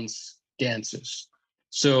Brown's dancers.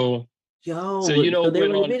 So So they were in the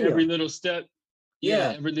on every video. little step, yeah,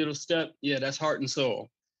 Yeah. every little step, yeah, that's Heart and Soul.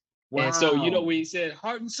 And so, Wow. when he said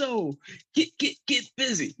Heart and Soul, get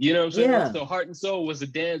busy, you know what I'm saying? Yeah. So Heart and Soul was a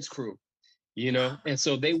dance crew, and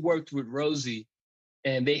so they worked with Rosie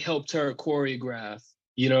and they helped her choreograph,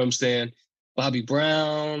 you know what I'm saying? Bobby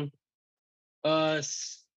Brown,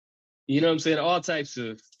 us, you know what I'm saying? All types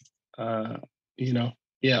of, uh, you know,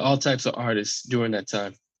 yeah, all types of artists during that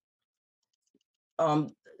time.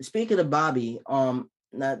 Speaking of Bobby, now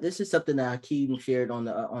this is something that Akeem shared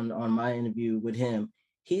on my interview with him.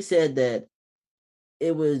 He said that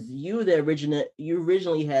it was you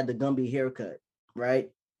originally had the Gumby haircut, right?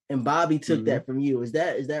 And Bobby took Mm-hmm. that from you. Is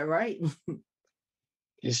that right?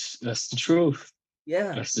 That's the truth.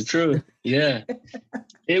 Yeah. That's the truth. Yeah.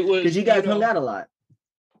 It Because was, you guys hung out a lot.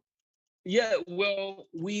 yeah, well,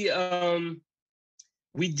 we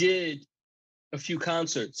did a few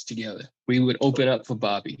concerts together. We would open up for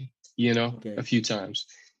Bobby, a Okay. few times.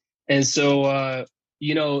 And so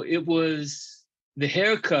it was the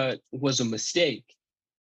haircut was a mistake.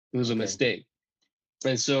 It was a mistake.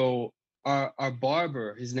 And so our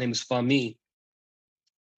barber, his name is Fami,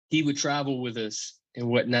 he would travel with us and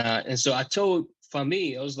whatnot. And so I told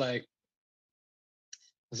Fami, I was like,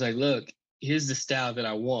 look, here's the style that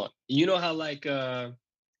I want. You know how like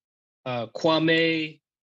Kwame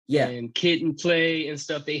and Kid and Play and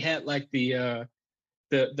stuff, they had like the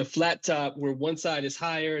flat top where one side is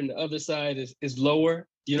higher and the other side is lower.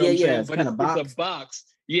 You know what I'm saying? But it's a box.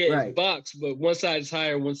 Yeah, right. It's box, but one side is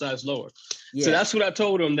higher, one side is lower. Yeah. So that's what I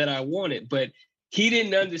told him that I wanted, but he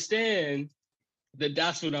didn't understand that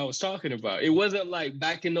that's what I was talking about. It wasn't like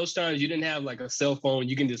back in those times, you didn't have like a cell phone.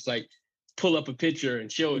 You can just like pull up a picture and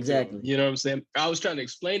show it to him. You know what I'm saying? I was trying to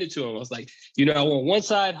explain it to him. I was like, I want one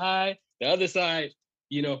side high, the other side,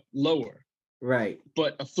 lower. Right.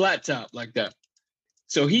 But a flat top like that.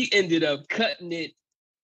 So he ended up cutting it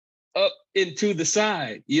up into the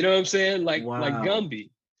side. You know what I'm saying? Like Gumby.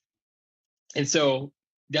 And so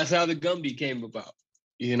that's how the Gumby came about,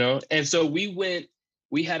 And so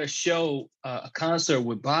we had a show, a concert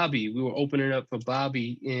with Bobby. We were opening up for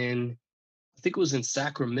Bobby I think it was in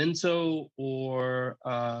Sacramento or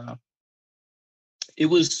it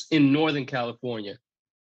was in Northern California.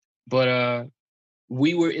 But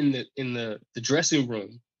we were in the dressing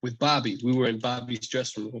room with Bobby. We were in Bobby's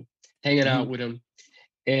dressing room, hanging out with him.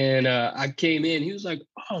 And I came in, he was like,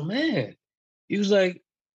 oh man. He was like,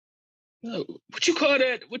 oh, what you call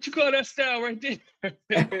that style right there?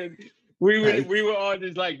 we were all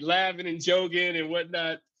just like laughing and joking and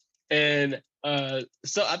whatnot. And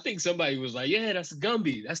so I think somebody was like, yeah, that's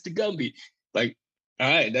Gumby. That's the Gumby. Like, all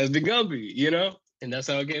right, that's the Gumby, And that's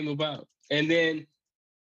how it came about. And then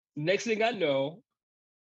next thing I know,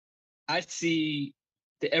 I see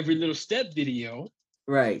the Every Little Step video.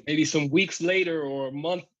 Right. Maybe some weeks later or a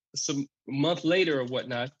month later or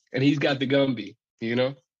whatnot. And he's got the Gumby,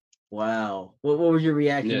 Wow. What was your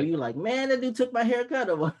reaction? Were you like, man, that dude took my haircut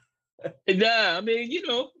or what? Nah, I mean,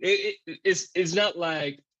 it's not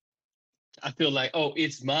like I feel like, oh,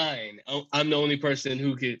 it's mine. I'm the only person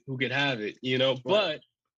who could have it, Right. But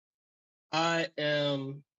I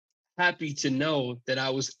am happy to know that I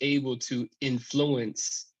was able to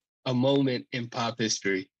influence a moment in pop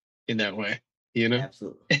history in that way,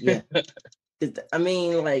 Absolutely. Yeah. I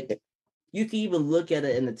mean, like, you can even look at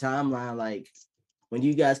it in the timeline, like when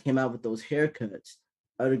you guys came out with those haircuts,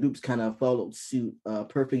 other groups kind of followed suit.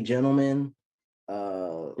 Perfect Gentleman,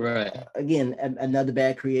 right. Again, another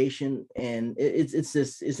bad creation, and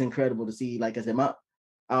it's incredible to see. Like I said, I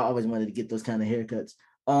always wanted to get those kind of haircuts.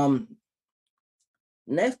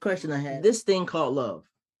 Next question I had: this thing called Love,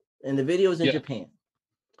 and the video is in Japan.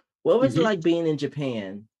 What was it like being in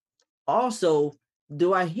Japan? Also,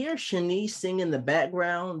 do I hear Shanice sing in the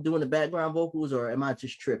background, doing the background vocals, or am I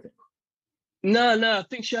just tripping? No, I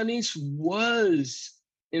think Shanice was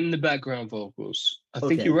in the background vocals. I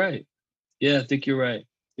think you're right. Yeah, I think you're right.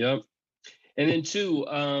 Yep. And then too,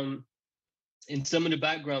 in some of the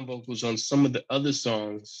background vocals on some of the other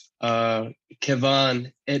songs,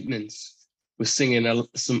 Kevon Edmonds was singing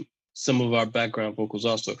some of our background vocals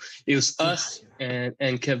also. It was us and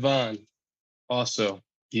Kevon also,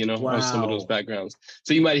 on some of those backgrounds.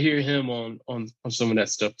 So you might hear him on some of that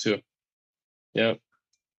stuff too. Yeah.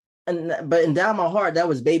 But in Down My Heart, that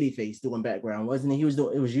was Babyface doing background, wasn't he? It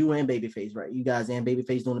was you and Babyface, right? You guys and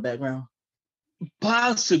Babyface doing the background?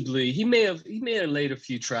 Possibly. He may have laid a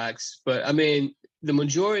few tracks, but I mean, the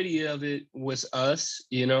majority of it was us,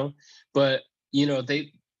 but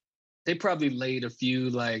they probably laid a few,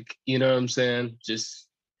 like, you know what I'm saying? Just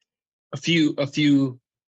a few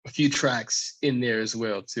tracks in there as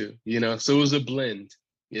well too, so it was a blend.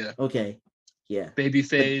 Yeah. Okay. Yeah.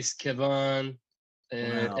 Babyface, Kevon,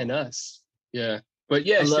 and us. Yeah. But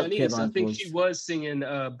yeah, Shanice, I think she was singing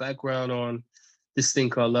background on this thing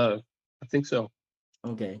called Love. I think so.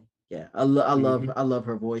 Okay. Yeah. I love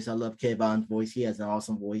her voice. I love Kevon's voice. He has an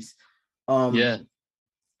awesome voice. Yeah.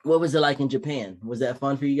 What was it like in Japan? Was that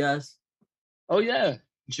fun for you guys? Oh yeah.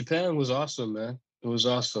 Japan was awesome, man. It was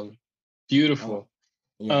awesome. Beautiful.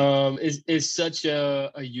 Yeah. It's such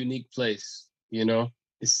a unique place,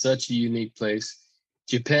 It's such a unique place.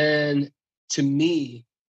 Japan, to me,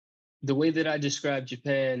 the way that I describe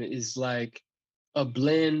Japan is like a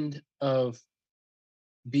blend of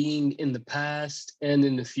being in the past and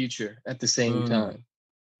in the future at the same time,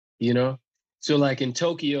 So like in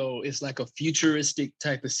Tokyo, it's like a futuristic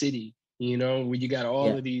type of city, where you got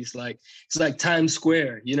all of these, like, it's like Times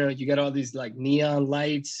Square, you got all these like neon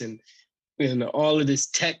lights and all of this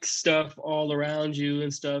tech stuff all around you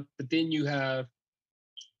and stuff. But then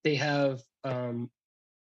they have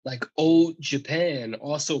like old Japan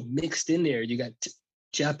also mixed in there. You got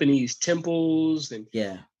Japanese temples and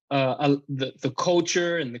the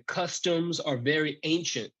culture and the customs are very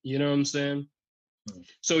ancient. You know what I'm saying?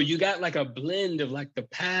 So you got like a blend of like the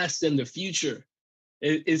past and the future.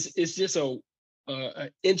 It's just a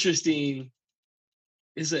interesting.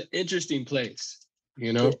 It's an interesting place,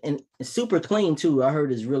 you know. And it's super clean too. I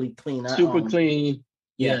heard it's really clean. Super clean.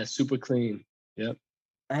 Yeah, super clean. Yep.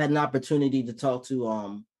 I had an opportunity to talk to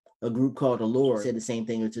a group called Allure. Said the same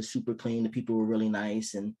thing. It's just super clean. The people were really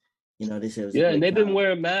nice, and you know they said it was and they've been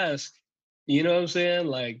wearing masks. You know what I'm saying?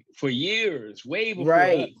 Like for years, way before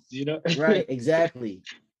us. You know, right? Exactly.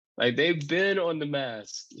 Like they've been on the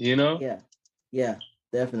mask. You know? Yeah,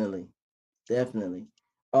 definitely.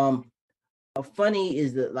 Funny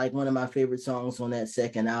is that like one of my favorite songs on that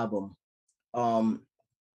second album. Shalala,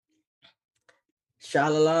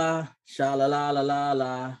 shalala la la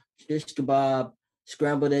la, shish kebab,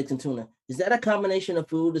 scrambled eggs and tuna. Is that a combination of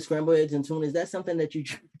food, the scrambled eggs and tuna? Is that something that you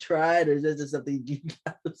tried, or is that just something you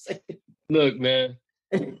say? Look, man,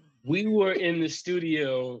 we were in the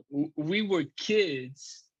studio. We were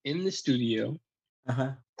kids in the studio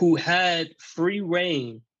who had free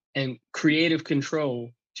reign and creative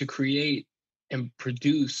control to create and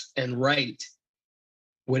produce and write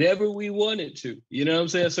whatever we wanted to. You know what I'm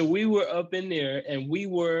saying? So we were up in there and we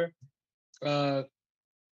were, we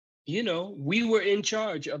were in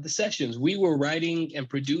charge of the sessions. We were writing and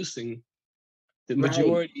producing the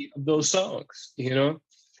majority of those songs, you know?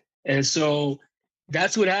 And so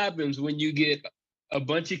that's what happens when you get a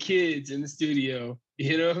bunch of kids in the studio,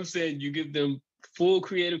 you know what I'm saying? You give them full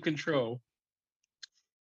creative control.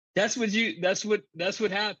 That's what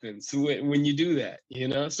happens when you do that, you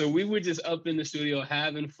know? So we were just up in the studio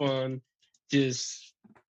having fun, just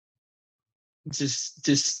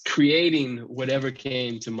creating whatever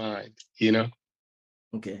came to mind, you know?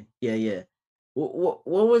 Okay. Yeah. What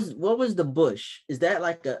was the bush? Is that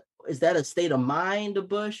a state of mind, the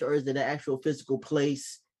bush, or is it an actual physical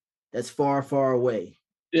place that's far, far away?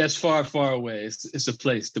 That's far, far away. It's a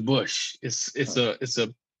place, the bush. It's a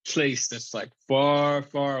place that's like far,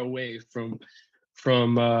 far away from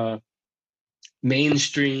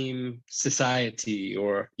mainstream society,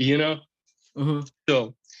 or you know.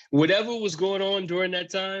 So whatever was going on during that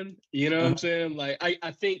time, you know what I'm saying? Like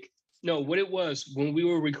I think what it was when we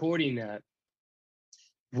were recording that,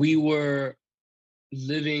 we were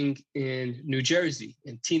living in New Jersey,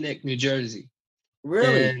 in Teaneck, New Jersey.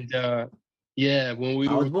 Really? And when we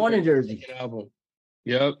I was born in Jersey. Second album.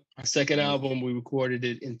 Yep. Our second album, we recorded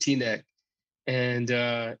it in Teaneck. And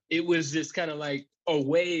it was just kind of like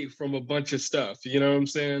away from a bunch of stuff, you know what I'm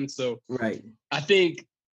saying? So I think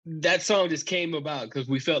that song just came about because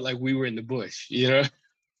we felt like we were in the bush, you know?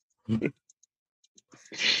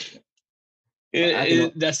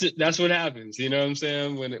 That's what happens, you know what I'm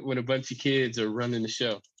saying? When a bunch of kids are running the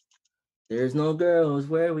show. There's no girls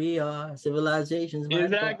where we are. Civilization's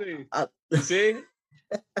exactly. You see?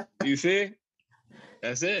 You see?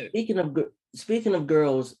 That's it. Speaking of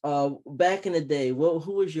girls, back in the day,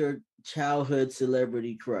 who was your childhood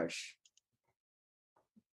celebrity crush?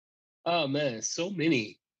 Oh man, so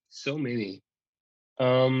many.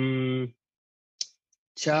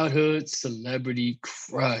 Childhood celebrity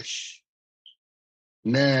crush.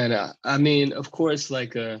 Man, I mean, of course,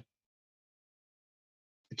 like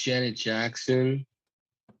Janet Jackson,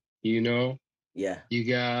 you know? Yeah. You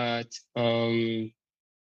got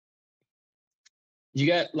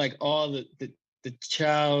like all the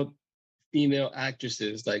child female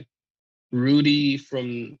actresses, like Rudy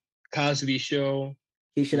from Cosby Show.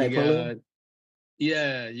 Keisha Knight.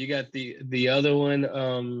 Yeah, you got the other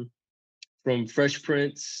one from Fresh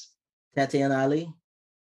Prince. Tatiana Ali.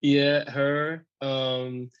 Yeah, her.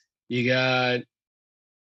 You got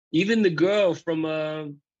even the girl from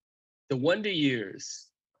the Wonder Years.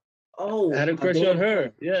 Oh, I had a crush on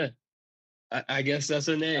her. Yeah. I guess that's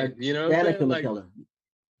her name. You know what I'm saying? Like,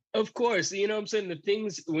 of course, you know what I'm saying? The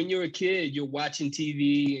things when you're a kid, you're watching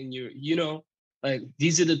TV and you know, like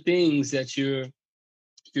these are the things that you're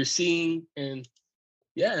seeing. And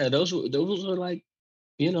yeah, those were like,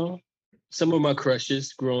 you know, some of my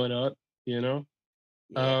crushes growing up, you know.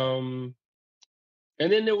 Yeah.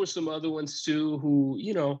 And then there were some other ones too who,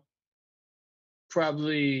 you know,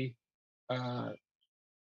 probably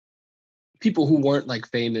people who weren't like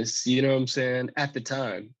famous, you know what I'm saying, at the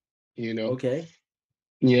time, you know. Okay.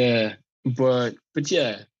 Yeah, but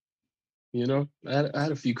yeah, you know, I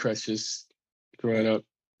had a few crushes growing up.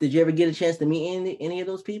 Did you ever get a chance to meet any of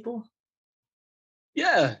those people?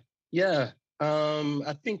 Yeah.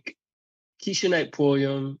 I think Keisha Knight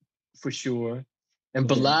for sure. And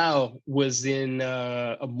Okay. Bilal was in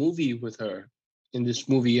a movie with her in this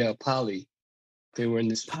movie, Polly. They were in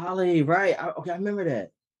this. Polly, right? Okay, I remember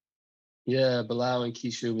that. Yeah, Bilal and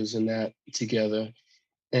Keisha was in that together.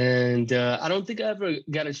 And I don't think I ever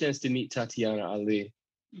got a chance to meet Tatiana Ali.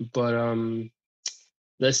 But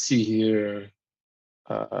let's see here.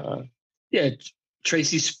 Uh, yeah,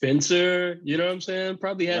 Tracy Spencer, you know what I'm saying?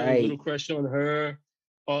 Probably had a little Right. crush on her.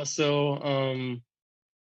 Also,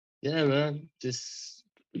 yeah, man, just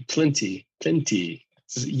plenty.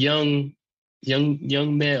 Young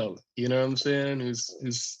male, you know what I'm saying?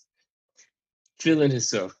 Who's feeling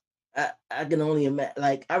himself. I can only imagine.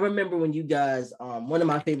 Like I remember when you guys, one of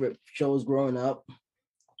my favorite shows growing up.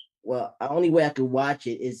 Well, the only way I could watch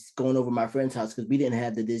it is going over my friend's house because we didn't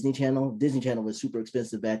have the Disney Channel. Disney Channel was super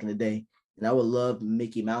expensive back in the day, and I would love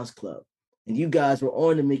Mickey Mouse Club. And you guys were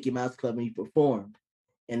on the Mickey Mouse Club and you performed.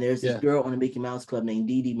 And there's this Yeah. girl on the Mickey Mouse Club named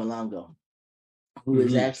Dee Dee Malongo, who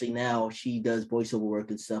is Mm-hmm. actually now she does voiceover work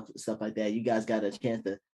and stuff like that. You guys got a chance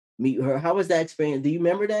to meet her. How was that experience? Do you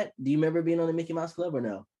remember that? Do you remember being on the Mickey Mouse Club or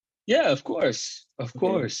no? Yeah, of course. Of Okay.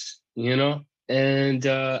 course. You know? And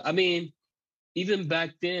I mean, even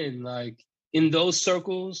back then, like in those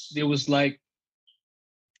circles, there was like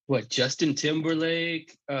what, Justin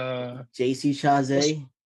Timberlake, JC what's Chazé,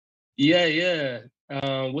 yeah, yeah.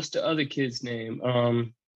 What's the other kid's name?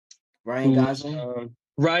 Ryan Who's Gosling.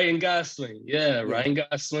 Ryan Gosling. Yeah, Yeah, Ryan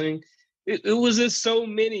Gosling. It was just so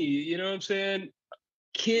many, you know what I'm saying? right.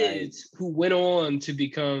 Kids who went on to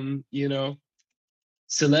become,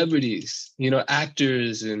 celebrities,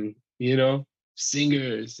 actors and,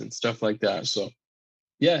 singers and stuff like that. So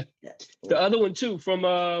yeah. Yeah. The Wow. other one too,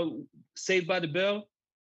 from Saved by the Bell.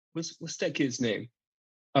 What's that kid's name?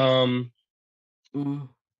 Um,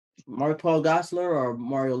 Mark Paul Gosselaar or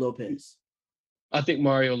Mario Lopez? I think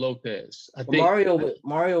Mario Lopez. I Well, think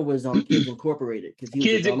Mario was on Kids Incorporated because he was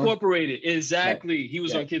the Kids drummer. Incorporated. Right. Exactly. He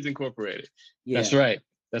was Yeah. on Kids Incorporated. That's Yeah. right.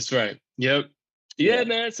 That's right. Yep. Yeah, Yeah.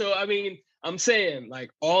 man. So I mean, I'm saying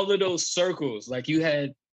like all of those circles, like you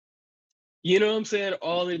had, you know what I'm saying?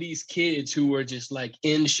 All of these kids who were just like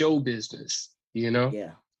in show business, Yeah.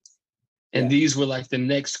 And Yeah. these were like the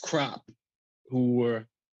next crop who were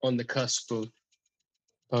on the cusp of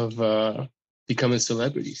becoming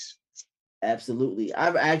celebrities. Absolutely. I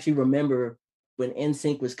actually remember when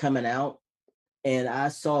NSYNC was coming out and I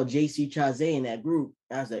saw JC Chazé in that group.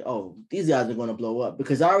 I was like, oh, these guys are going to blow up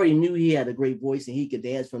because I already knew he had a great voice and he could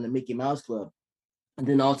dance from the Mickey Mouse Club. And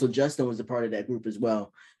then also Justin was a part of that group as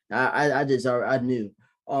well. I knew.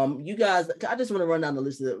 You guys, I just want to run down the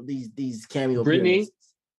list of these cameo Brittany. appearances.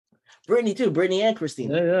 Brittany too, Brittany and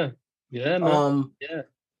Christina. Yeah, man. Yeah.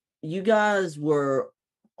 You guys were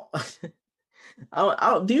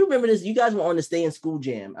do you remember this? You guys were on the Stay in School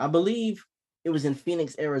Jam. I believe it was in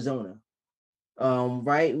Phoenix, Arizona.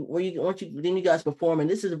 Right? Didn't you guys perform? And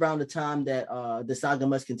this is around the time that the Saga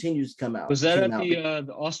Must Continues Was that came at out.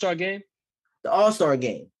 the All-Star game? The All-Star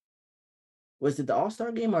game. Was it the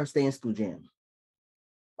All-Star game or Stay in School Jam?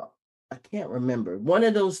 I can't remember. One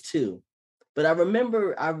of those two. But I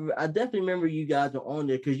remember, I definitely remember you guys were on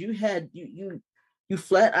there because you had you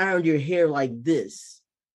flat ironed your hair like this.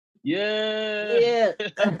 Yeah. Yeah.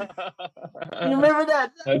 You remember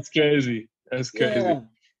that? That's crazy. That's crazy. Yeah.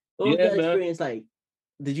 What was that experience like?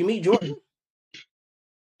 Did you meet Jordan?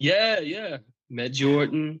 Yeah. Met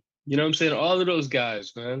Jordan. You know what I'm saying? All of those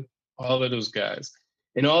guys, man. All of those guys.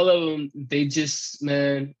 And all of them, they just,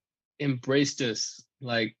 man, embraced us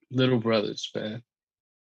like little brothers, man.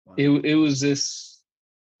 Wow. It was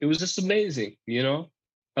just amazing,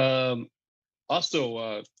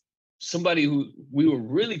 Also, somebody who we were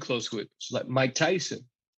really close with, like Mike Tyson.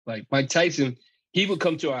 Like Mike Tyson, he would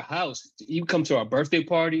come to our house. He would come to our birthday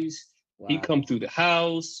parties. Wow. He'd come through the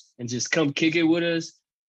house and just come kick it with us.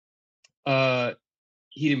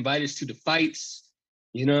 He'd invite us to the fights.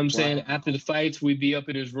 You know what I'm saying? After the fights, we'd be up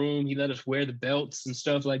in his room. He let us wear the belts and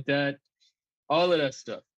stuff like that. All of that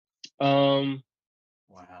stuff.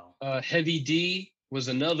 Heavy D was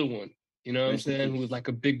another one. You know what I'm saying? Who was like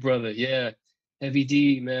a big brother. Yeah. Heavy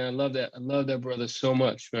D, man. I love that. I love that brother so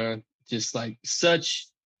much, man. Just like such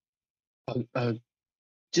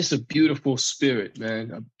just a beautiful spirit,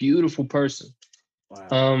 man. A beautiful person.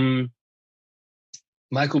 Wow.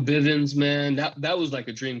 Michael Bivins, man, that was like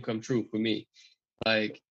a dream come true for me.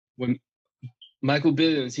 Like when Michael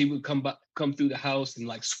Bivins, he would come through the house and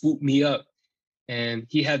like swoop me up, and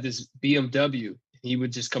he had this BMW. He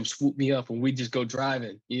would just come swoop me up, and we'd just go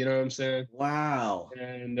driving. You know what I'm saying? Wow.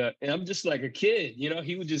 And I'm just like a kid,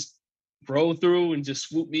 he would just roll through and just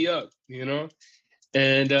swoop me up,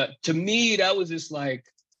 And to me, that was just like,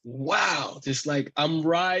 wow, just like I'm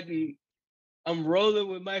riding I'm rolling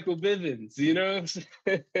with Michael Bivins, you know?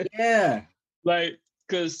 Yeah. Like,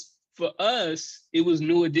 because for us, it was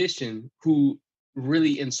New Edition who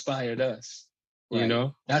really inspired us. You Right.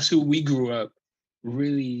 know, that's who we grew up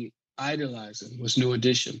really idolizing was New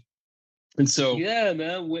Edition. And so, yeah,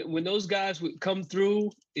 man, when those guys would come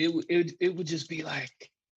through, it would just be like,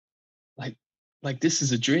 like this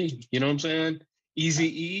is a dream. You know what I'm saying?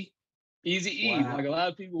 Easy E. Wow. Like a lot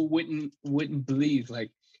of people wouldn't believe. Like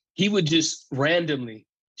he would just randomly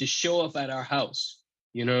just show up at our house.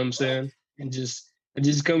 You know what I'm saying? And just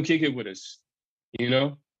come kick it with us. You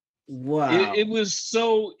know? It Wow. was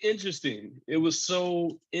so interesting. It was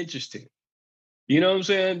so interesting. You know what I'm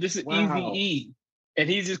saying? This is Easy Wow. E. And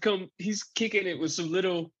he's kicking it with some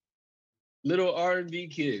little R&B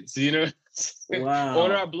kids, you know,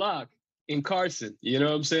 on our Wow. block in Carson, you know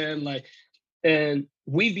what I'm saying? Like, and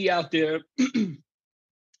we be out there,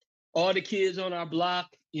 all the kids on our block,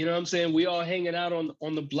 you know what I'm saying? We all hanging out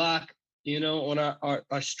on the block, you know, on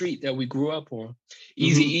our street that we grew up on.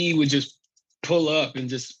 Easy Mm-hmm. E would just pull up and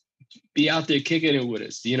just be out there kicking it with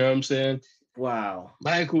us, you know what I'm saying? Wow.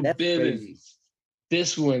 Michael That's crazy. Bivins,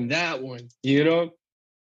 this one, that one, you know?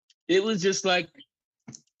 It was just like,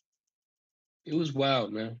 it was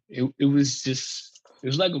wild, man. It was just, it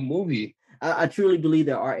was like a movie. I truly believe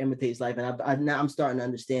that art imitates life, and now I'm starting to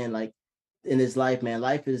understand. Like in this life, man,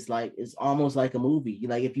 life is like it's almost like a movie.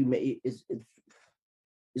 Like if you make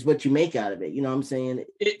it's what you make out of it. You know what I'm saying?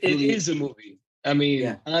 It Truly, is a movie. I mean,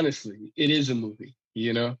 yeah. honestly, it is a movie,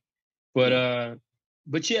 you know? But Yeah.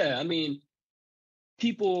 but yeah, I mean,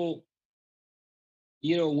 people,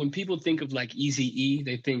 you know, when people think of like Easy E,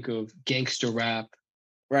 they think of gangster rap,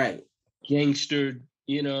 Right. gangster,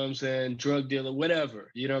 you know what I'm saying, drug dealer,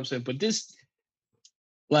 whatever, you know what I'm saying? But this,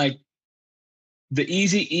 like, the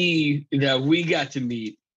Easy E that we got to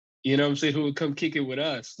meet, you know what I'm saying, who would come kick it with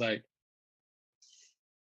us, like,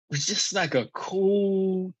 was just like a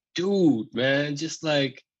cool dude, man. Just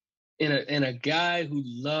like and a guy who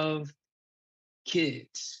loved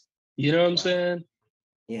kids. You know what I'm Right. saying?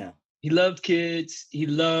 Yeah. He loved kids. He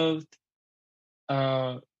loved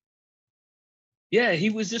uh yeah, he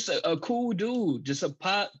was just a cool dude, just a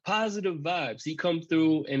positive vibes. He come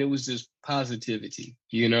through and it was just positivity,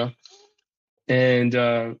 you know? And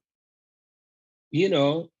you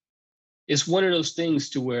know, it's one of those things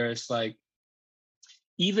to where it's like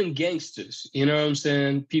even gangsters, you know what I'm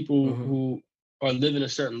saying? People Mm-hmm. who are living a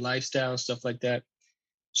certain lifestyle and stuff like that.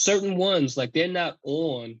 Certain ones, like they're not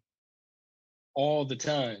on all the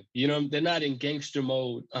time. You know, they're not in gangster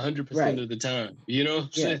mode 100% Right. of the time. You know what I'm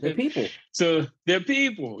Yeah. They're saying? people. So they're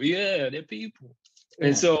people. Yeah, they're people. And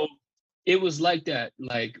Yeah. so it was like that,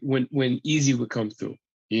 like when Easy would come through,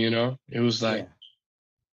 you know, it was Yeah.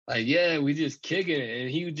 like, yeah, we just kicking it. And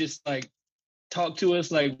he would just like talk to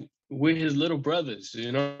us like we're his little brothers,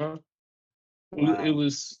 you know? It Wow.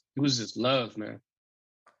 was just love, man.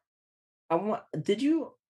 I want. Did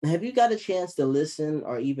you have you got a chance to listen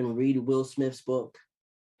or even read Will Smith's book?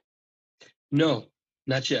 No,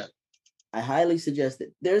 not yet. I highly suggest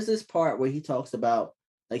it. There's this part where he talks about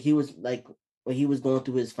like he was like when he was going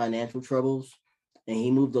through his financial troubles and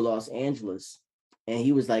he moved to Los Angeles and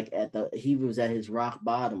he was like he was at his rock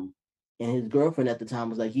bottom and his girlfriend at the time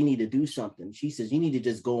was like, you need to do something. She says, you need to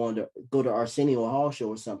just go to Arsenio Hall show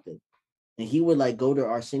or something. And he would like go to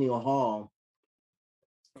Arsenio Hall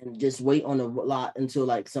and just wait on the lot until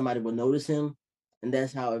like somebody would notice him. And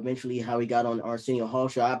that's how eventually how he got on the Arsenio Hall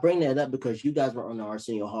show. I bring that up because you guys were on the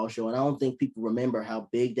Arsenio Hall show, and I don't think people remember how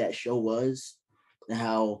big that show was and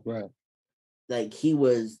how Right. like he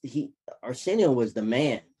Arsenio was the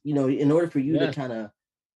man. You know, in order for you to Yeah. kind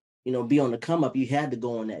of be on the come up, you had to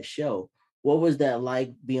go on that show. What was that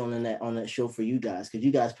like being on that show for you guys? Because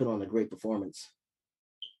you guys put on a great performance.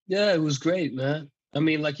 Yeah, it was great, man. I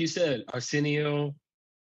mean, like you said, Arsenio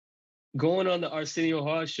going on the Arsenio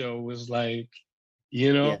Hall show was like, you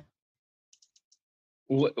Yeah. know,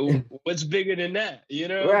 what what's bigger than that? You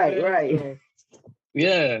know what I'm Right, saying? right. So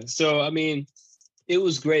yeah. So I mean, it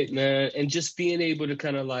was great, man. And just being able to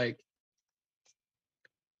kind of like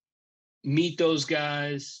meet those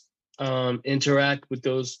guys, interact with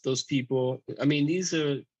those people. I mean, these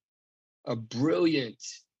are brilliant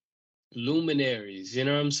luminaries, you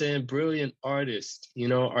know what I'm saying? Brilliant artists, you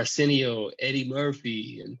know, Arsenio, Eddie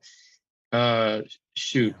Murphy, and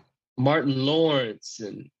shoot, Yeah. Martin Lawrence.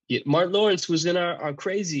 And yeah, Martin Lawrence was in our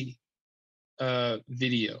crazy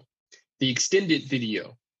video, the extended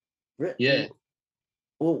video. Yeah.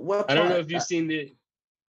 Well, what I don't know part? if you've seen the,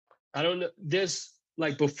 I don't know. There's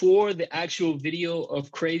like before the actual video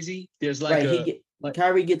of Crazy, there's like Right, a, like,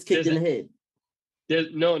 Kyrie gets kicked there's in a, the head.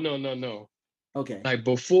 there's no. Okay. Like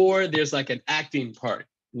before, there's like an acting part.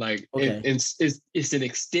 Like Okay. it's an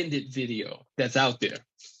extended video that's out there.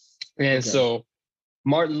 And Okay. so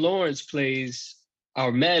Martin Lawrence plays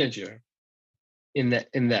our manager in that.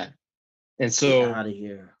 And Get so out of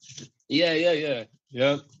here.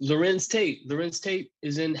 yeah. Lorenz Tate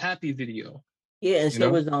is in Happy Video, Yeah, and you so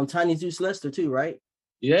know? was Tiny Zeus Lester too, right?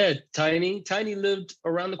 Yeah, Tiny lived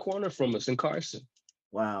around the corner from us in Carson.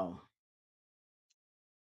 Wow.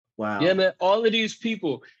 Yeah, Wow. man, all of these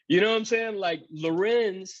people, you know what I'm saying? Like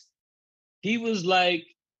Lorenz, he was like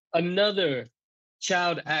another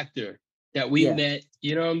child actor that we Yeah. met,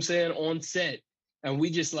 you know what I'm saying, on set. And we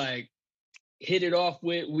just like hit it off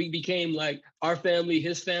with, we became like our family,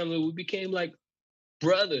 his family, we became like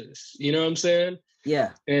brothers, you know what I'm saying?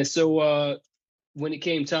 Yeah. And so when it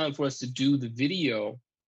came time for us to do the video,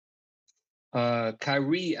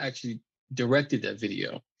 Kyrie actually directed that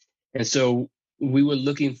video. And so we were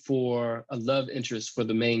looking for a love interest for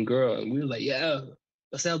the main girl. And we were like, yeah,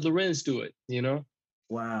 let's have Lorenz do it, you know?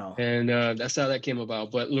 Wow. And that's how that came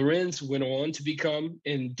about. But Lorenz went on to become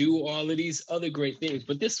and do all of these other great things.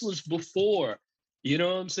 But this was before, you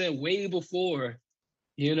know what I'm saying? Way before,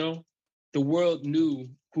 you know, the world knew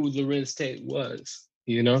who Lorenz Tate was,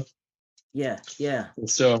 you know? Yeah. Yeah. And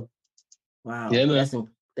so, Wow. yeah, man.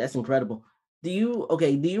 That's incredible. Do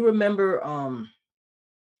you remember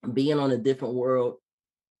being on a different world?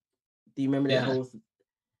 Do you remember that Yeah. whole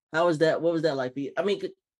how was that? What was that like for you? I mean,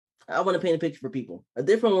 I want to paint a picture for people. A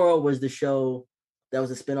Different World was the show that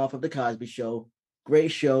was a spinoff of the Cosby Show. Great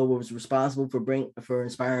show. Was responsible for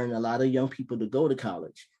inspiring a lot of young people to go to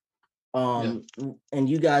college. Yeah. And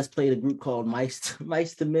you guys played a group called Mice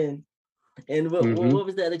Mice to Men. And Mm-hmm. what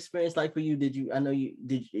was that experience like for you? Did you? I know you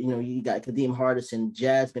did. You know, you got Kadeem Hardison,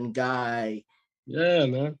 Jasmine Guy, Yeah,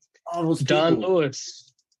 man. all those Don people.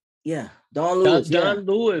 Lewis. Yeah, Don Lewis. Yeah, Don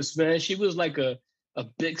Lewis, man. She was like a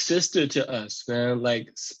big sister to us, man. Like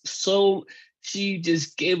so she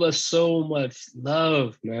just gave us so much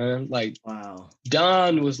love, man. Like wow.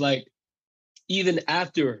 Don was like, even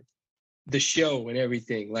after the show and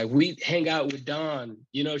everything, like we hang out with Don,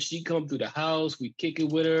 you know, she come through the house, we kick it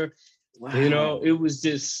with her, you know, Wow. it was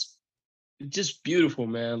just beautiful,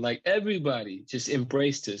 man. Like everybody just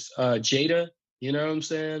embraced us. Jada, you know what I'm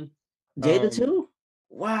saying? Jada Um, too.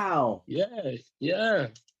 Wow. yeah, yeah,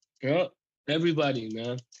 yeah. Everybody,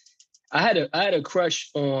 man. I had a crush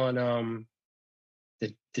on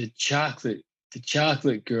the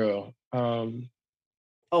chocolate girl. I think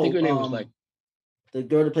Oh, her name was like the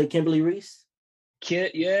girl that played Kimberly Reese.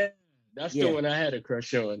 Kit. Yeah, that's the Yeah, one I had a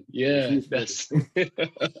crush on. yeah, she Yeah, was pretty.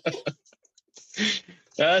 that's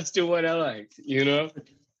that's the one I liked. You know.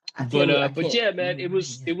 But yeah, man, You're it right.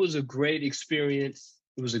 was Yeah. it was a great experience.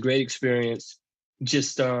 It was a great experience.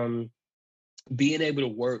 Just being able to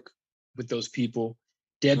work with those people.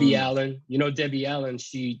 Debbie Mm, Allen, you know Debbie Allen,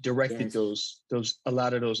 she directed yes. those a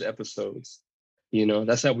lot of those episodes. You know,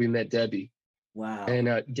 that's how we met Debbie. Wow.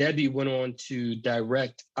 And Debbie went on to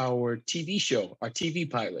direct our TV show, our TV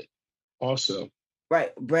pilot, also.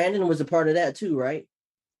 Right. Brandon was a part of that too, right?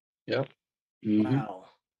 Yep. Mm-hmm. Wow.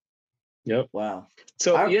 Yep. Wow.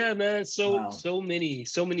 So I yeah, man. So wow. so many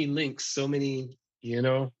links, so many. You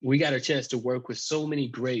know, we got a chance to work with so many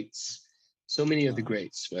greats, so many of the Wow.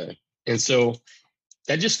 greats, man. And so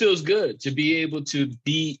that just feels good to be able to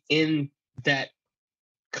be in that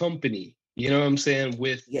company. You know what I'm saying?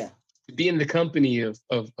 With Yeah. be in the company of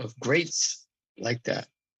greats like that.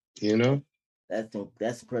 You know?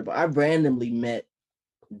 That's incredible. I randomly met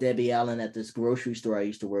Debbie Allen at this grocery store I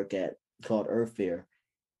used to work at called Earth Fair.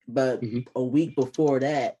 But Mm-hmm. a week before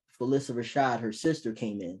that, Felissa Rashad, her sister,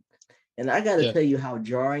 came in. And I got to Yeah. tell you how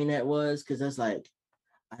jarring that was because that's like,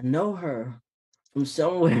 I know her from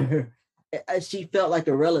somewhere. She felt like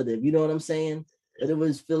a relative, you know what I'm saying? But it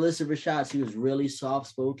was Felissa Rashad. She was really soft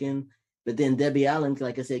spoken. But then Debbie Allen,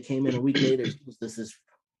 like I said, came in a week later. She was this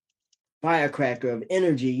firecracker of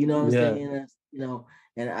energy, you know what I'm Yeah.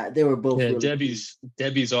 saying? They were both Yeah. really cool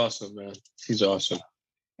Debbie's awesome, man. She's awesome.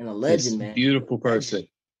 and a Just legend, man. beautiful A legend. person.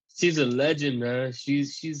 She's a legend, man.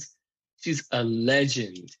 She's a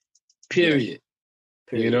legend. Yes. Period.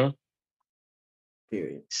 You Period. know?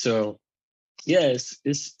 Period. So yeah,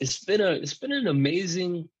 it's been an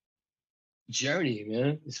amazing journey,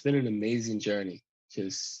 man. It's been an amazing journey.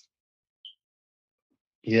 Just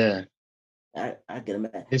yeah. I get him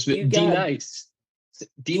at. It's Do you been D got Nice. D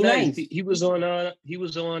D Nice. Nice? He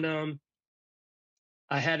was on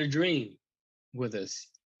I Had a Dream with us.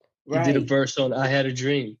 He did a Right. verse on I Had a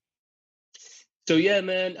Dream. So yeah,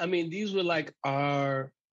 man. I mean, these were like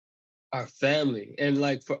our family. And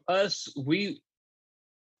like for us,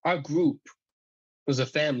 our group was a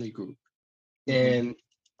family group. and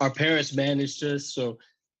our parents managed us. So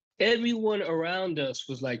everyone around us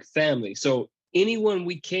was like family. So anyone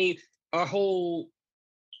we came, our whole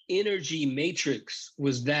energy matrix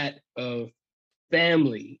was that of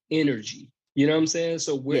family energy. You know what I'm saying?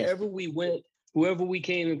 So wherever we went, whoever we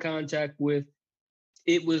came in contact with,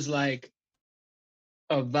 it was like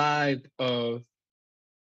a vibe of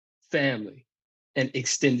family and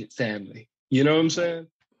extended family. You know what I'm saying?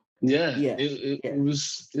 Yeah. It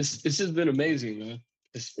was, it's just been amazing, man.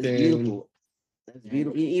 It's been beautiful. That's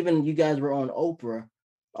beautiful. Even you guys were on Oprah.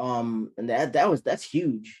 And that's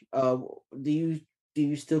huge. Do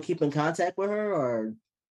you still keep in contact with her, or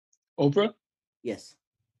Oprah? Yes.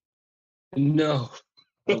 No.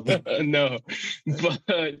 Okay. No.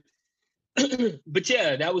 But but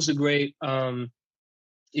yeah, that was a great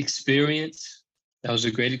experience. That was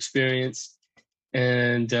a great experience.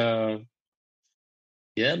 And yeah,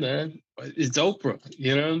 man, it's Oprah.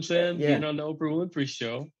 You know what I'm saying? Being on the Oprah Winfrey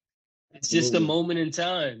Show. It's just a moment in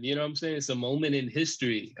time. You know what I'm saying? It's a moment in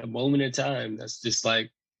history, a moment in time that's just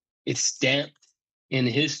like, it's stamped in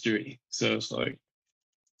history. So it's like,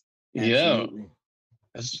 Absolutely.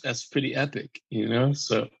 yeah, that's pretty epic, you know?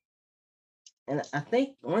 So. And I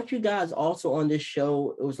think, weren't you guys also on this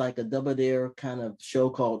show? It was like a double dare kind of show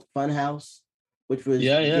called Funhouse, which was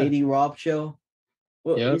JD Robb show.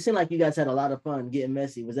 Well, it seemed like you guys had a lot of fun getting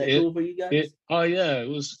messy. Was that cool for you guys? Oh yeah, it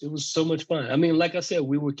was so much fun. I mean, like I said,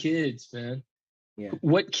 we were kids, man. Yeah.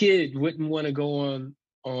 What kid wouldn't want to go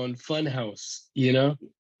on Funhouse, you know?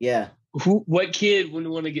 Yeah. What kid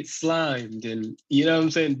wouldn't want to get slimed and, you know what I'm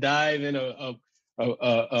saying, dive in a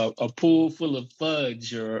pool full of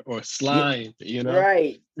fudge or slime, you know?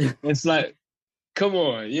 Right. It's like, come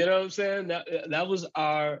on, you know what I'm saying? That was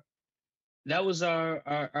our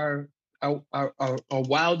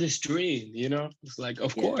wildest dream, you know? It's like,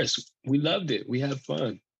 of course, we loved it. We had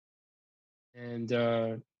fun. And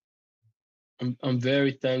I'm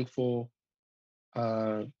very thankful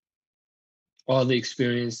all the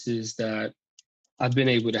experiences that I've been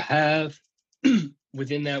able to have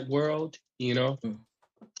within that world, you know?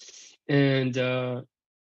 And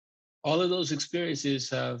all of those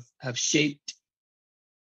experiences have shaped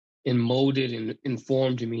and molded and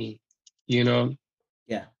informed me, you know?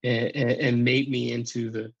 Yeah. And made me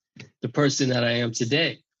into the person that I am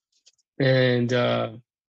today. And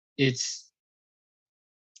it's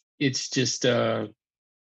just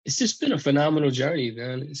been a phenomenal journey,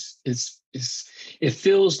 man. It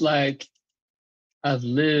feels like I've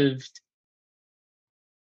lived,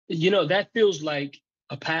 you know, that feels like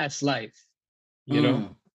a past life, you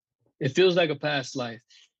know? It feels like a past life.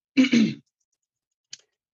 And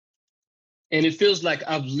it feels like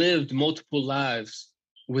I've lived multiple lives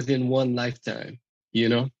within one lifetime, you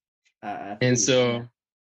know? And so,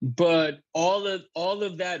 but all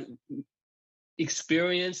of that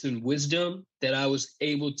experience and wisdom that I was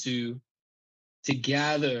able to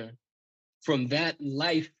gather from that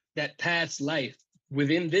life, that past life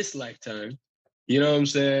within this lifetime, you know what I'm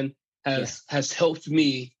saying, has helped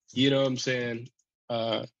me, you know what I'm saying,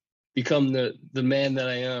 become the man that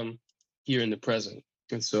I am here in the present.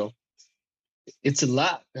 And so it's a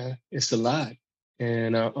lot, man. It's a lot.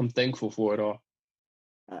 And I'm thankful for it all.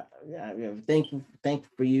 Thankful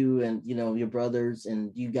for you and, you know, your brothers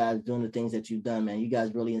and you guys doing the things that you've done, man. You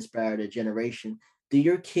guys really inspired a generation. Do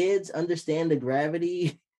your kids understand the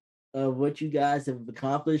gravity of what you guys have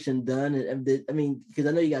accomplished and done? And I mean, because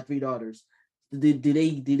I know you got 3 daughters. Do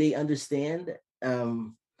they understand?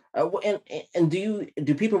 And do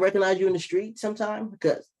people recognize you in the street sometime?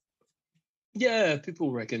 Because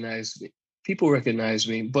people recognize me. People recognize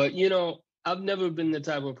me, but you know, I've never been the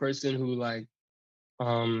type of person who like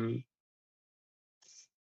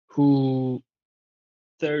who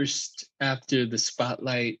thirst after the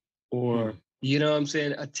spotlight or you know what I'm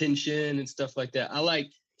saying, attention and stuff like that. I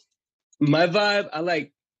like my vibe. I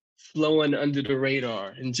like flowing under the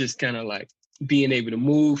radar and just kind of like being able to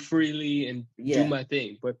move freely and do my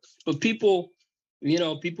thing. But people, you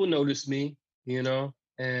know, people notice me, you know,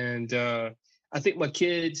 and I think my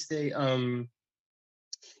kids, they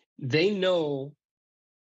know.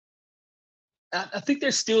 I think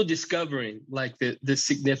they're still discovering like the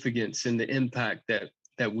significance and the impact that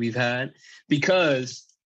we've had, because,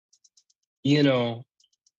 you know,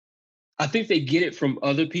 I think they get it from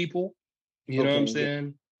other people, you know what I'm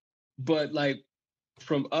saying? But like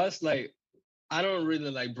from us, like I don't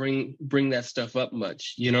really like bring that stuff up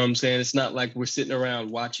much. You know what I'm saying? It's not like we're sitting around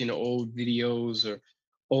watching old videos or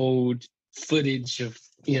old footage of,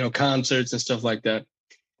 you know, concerts and stuff like that.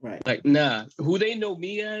 Right. Like, nah, who they know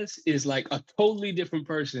me as is like a totally different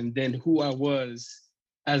person than who I was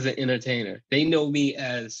as an entertainer. They know me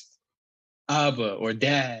as Abba or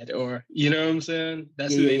Dad, or you know what I'm saying?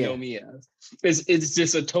 That's who they know me as. It's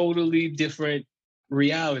just a totally different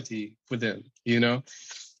reality for them, you know?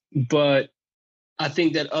 But I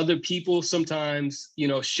think that other people sometimes, you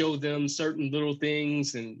know, show them certain little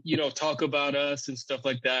things and, you know, talk about us and stuff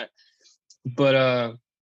like that. But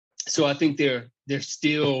so I think they're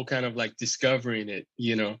still kind of like discovering it,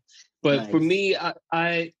 you know. But for me,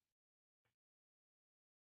 I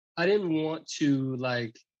didn't want to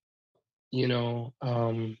like, you know,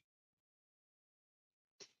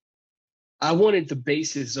 I wanted the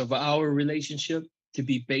basis of our relationship to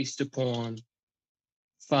be based upon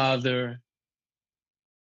father,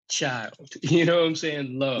 child. You know what I'm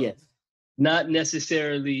saying? Love. Yes. Not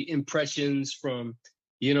necessarily impressions from,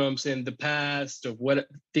 you know what I'm saying, the past, or what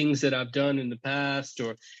things that I've done in the past,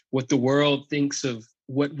 or what the world thinks of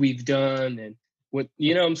what we've done, and what,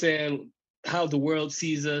 you know what I'm saying, how the world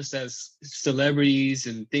sees us as celebrities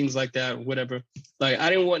and things like that, whatever. Like, I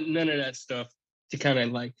didn't want none of that stuff to kind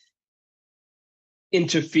of like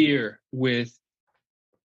interfere with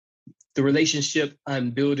the relationship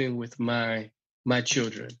I'm building with my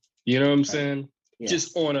children. You know what I'm saying? Yeah.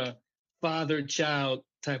 Just on a father-child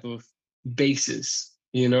type of basis,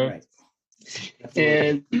 you know? Right.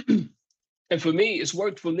 And and for me, it's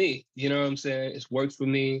worked for me. You know what I'm saying? It's worked for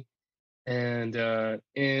me. And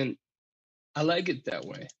I like it that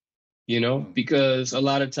way, you know, because a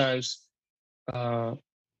lot of times,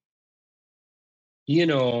 you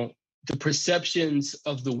know, the perceptions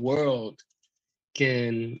of the world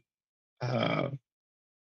can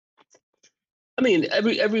I mean,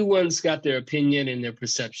 everyone's got their opinion and their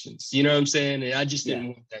perceptions. You know what I'm saying? And I just didn't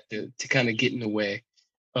want that to kind of get in the way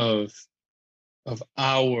of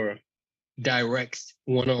our direct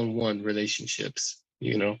one-on-one relationships,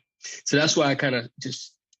 you know? So that's why I kind of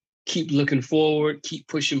just keep looking forward, keep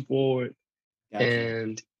pushing forward. Gotcha.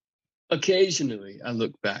 And occasionally I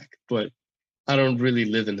look back, but I don't really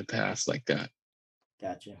live in the past like that.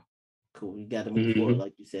 Gotcha. Cool. You got to move forward,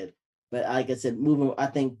 like you said. But like I said, I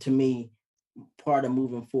think to me, part of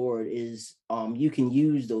moving forward is you can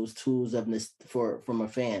use those tools of from a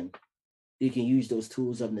fan. You can use those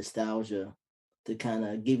tools of nostalgia to kind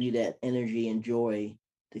of give you that energy and joy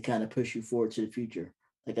to kind of push you forward to the future.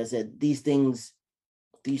 Like I said, these things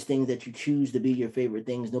that you choose to be your favorite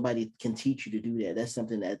things, nobody can teach you to do that. That's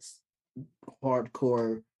something that's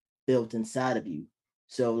hardcore built inside of you.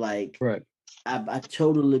 So like, right. I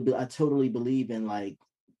totally believe in like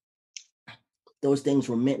those things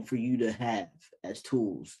were meant for you to have as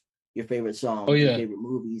tools, your favorite songs, your favorite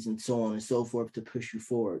movies, and so on and so forth to push you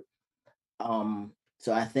forward.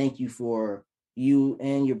 So I thank you for you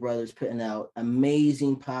and your brothers putting out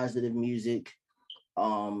amazing positive music.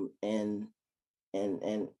 And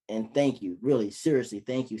thank you, really, seriously,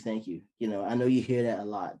 thank you. You know, I know you hear that a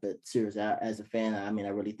lot, but seriously, as a fan, I mean, I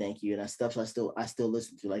really thank you. And I still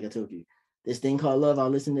listen to, like I told you, this thing called Love. I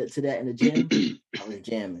listened to that in the gym. I was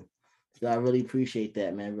jamming. So I really appreciate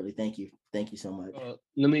that, man. Really, thank you so much.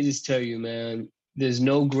 Let me just tell you, man, there's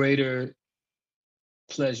no greater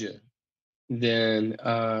pleasure than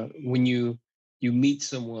when you meet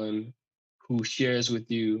someone who shares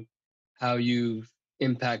with you how you've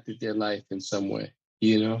impacted their life in some way,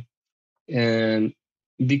 you know? And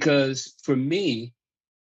because for me,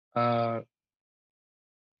 that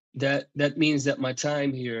means that my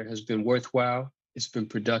time here has been worthwhile, it's been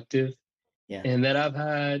productive, and that I've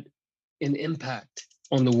had an impact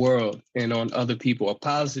on the world and on other people, a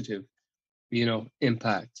positive, you know,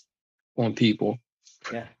 impact on people.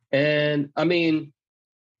 Yeah. And I mean,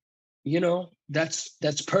 you know, that's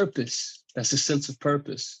purpose. That's a sense of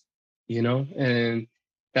purpose, you know, and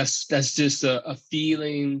that's just a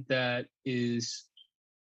feeling that is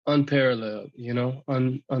unparalleled, you know,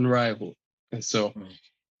 unrivaled. And so,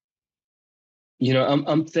 you know,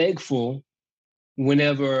 I'm thankful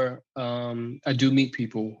whenever I do meet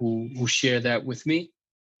people who share that with me.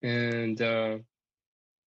 And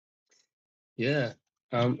yeah,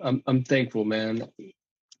 I'm thankful, man.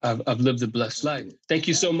 I've lived a blessed life. Thank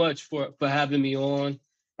you so much for having me on.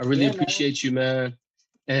 I really appreciate you, man.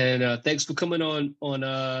 And thanks for coming on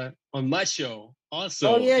my show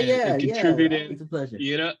also. And contributing. It's a pleasure.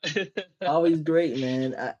 You know, always great,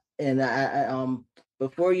 man. I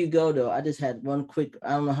before you go though, I just had one quick. I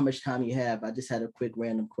don't know how much time you have. I just had a quick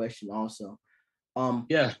random question also.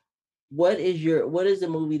 Yeah. What is the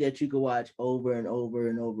movie that you could watch over and over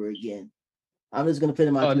and over again? I'm just gonna put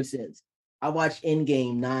in my 2 cents. I watched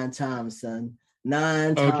Endgame 9 times, son.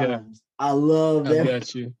 9 times. I love that. I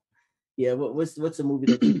got you. Yeah, what's a movie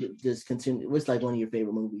that you could just continue? What's like one of your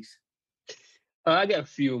favorite movies? I got a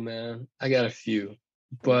few, man.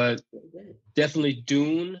 But definitely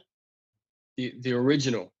Dune. The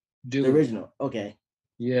original Dune. The original. Okay.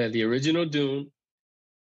 Yeah, the original Dune.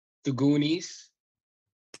 The Goonies.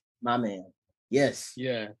 My man. Yes.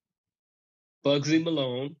 Yeah. Bugsy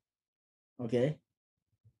Malone. Okay.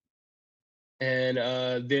 And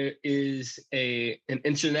there is an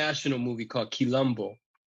international movie called Quilombo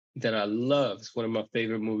that I love. It's one of my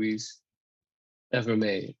favorite movies ever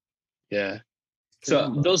made. Yeah.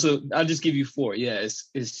 So I'll just give you 4. Yeah,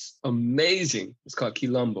 it's amazing. It's called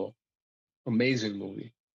Quilombo. Amazing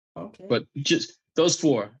movie. Okay. But just those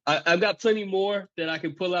 4. I've got plenty more that I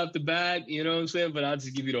can pull out the bag, you know what I'm saying? But I'll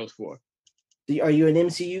just give you those 4. Are you an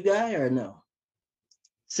MCU guy or no?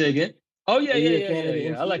 Say again? Oh, yeah.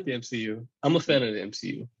 I like the MCU. I'm a fan of the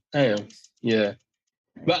MCU. I am. Yeah.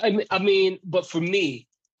 But I mean, but for me,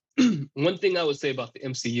 one thing I would say about the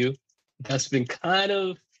MCU that's been kind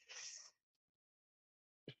of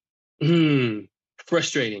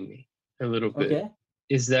frustrating me a little bit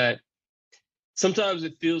is that sometimes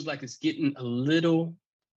it feels like it's getting a little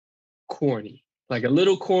corny, a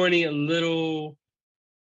little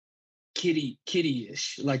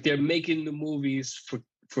kiddie-ish. Like they're making the movies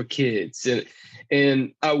for kids,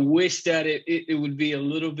 and I wish that it would be a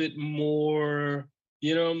little bit more,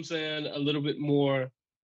 you know what I'm saying, a little bit more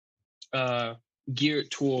geared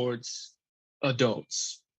towards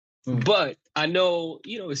adults. But I know,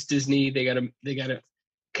 it's Disney. They gotta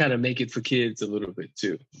kind of make it for kids a little bit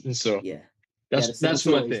too, and so that's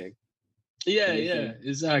my thing. Yeah,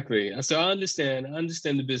 exactly. So I understand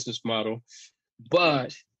the business model,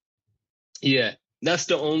 but yeah, that's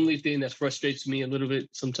the only thing that frustrates me a little bit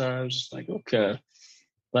sometimes. Like, okay,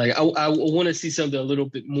 like I want to see something a little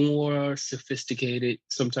bit more sophisticated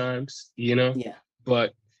sometimes, Yeah.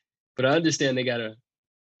 But I understand they gotta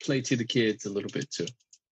play to the kids a little bit too.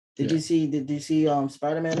 Did you see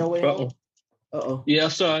Spider-Man No Way Home? Uh-oh. Yeah, I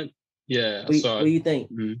saw it. Yeah, I saw it. What do you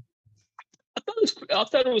think? Mm-hmm. I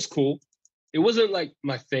thought it was cool. It wasn't like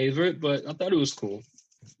my favorite, but I thought it was cool.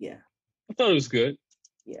 Yeah. I thought it was good.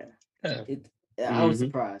 Yeah. I was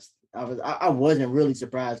surprised. I wasn't really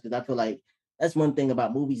surprised because I feel like that's one thing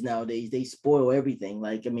about movies nowadays. They spoil everything.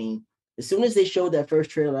 Like, I mean, as soon as they showed that first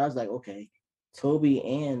trailer, I was like, okay, Toby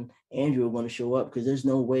and Andrew are going to show up because there's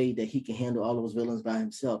no way that he can handle all those villains by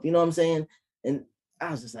himself. You know what I'm saying? And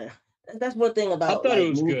I was just like, that's one thing about. I thought it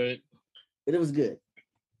was good, but it was good.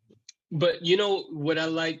 But you know what I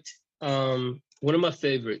liked? One of my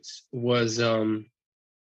favorites was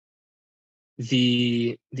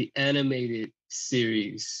the animated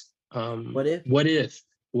series. What if?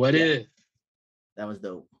 That was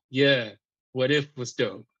dope. Yeah. What If was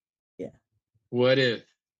dope. Yeah. What If?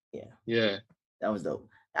 Yeah. That was dope.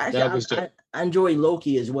 Actually, that was dope. I enjoy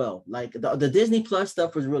Loki as well. Like the Disney Plus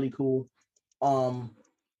stuff was really cool.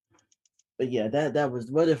 But yeah, that was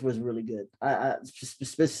What If was really good. I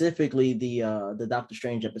specifically the Doctor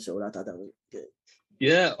Strange episode. I thought that was good.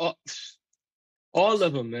 Yeah, all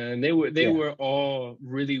of them, man. They were all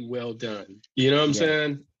really well done. You know what I'm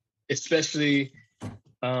saying? Especially,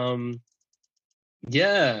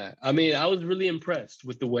 yeah. I mean, I was really impressed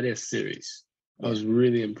with the What If series. I was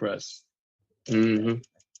really impressed. Mm-hmm.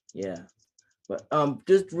 Yeah. But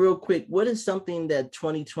just real quick, what is something that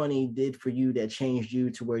 2020 did for you that changed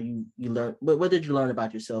you to where you learned? What did you learn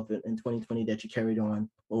about yourself in 2020 that you carried on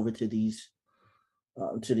over to these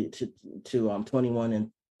to 21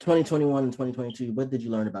 and 2021 and 2022? What did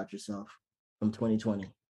you learn about yourself from 2020?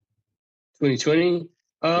 2020?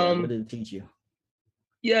 What did it teach you?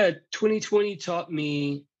 Yeah, 2020 taught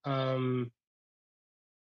me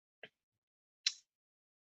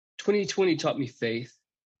 2020 taught me faith.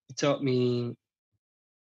 It taught me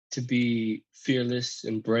to be fearless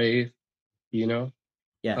and brave, Yeah.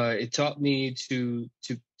 It taught me to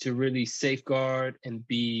really safeguard and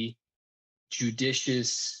be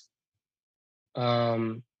judicious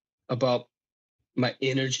about my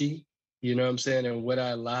energy, you know what I'm saying, and what I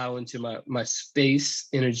allow into my space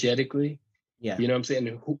energetically. Yeah. You know what I'm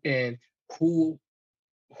saying? And who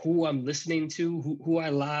I'm listening to, who I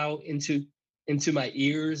allow into my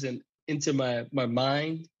ears and into my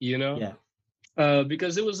mind, Yeah.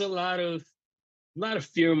 Because it was a lot of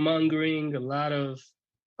fear mongering, a lot of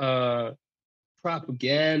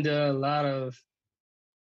propaganda, a lot of,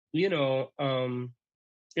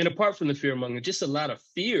 and apart from the fear mongering, just a lot of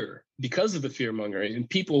fear because of the fear mongering and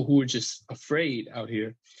people who are just afraid out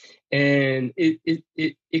here. And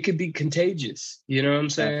it could be contagious, you know what I'm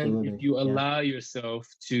saying? Absolutely. If you allow yourself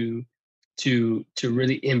to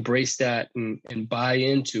really embrace that and buy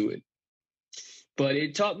into it. But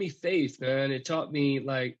it taught me faith, man. It taught me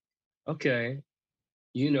like, okay,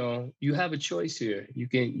 you have a choice here. You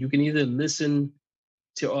can either listen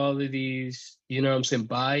to all of these, you know what I'm saying,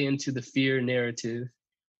 buy into the fear narrative,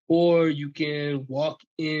 or you can walk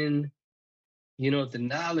in, you know, the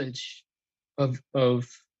knowledge of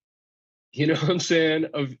you know what I'm saying,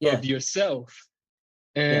 Yeah. of yourself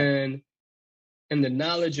Yeah. and the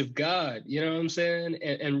knowledge of God, you know what I'm saying,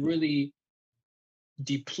 and really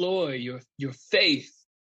deploy your faith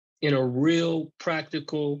in a real,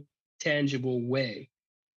 practical, tangible way,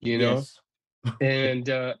 you know? Yes. And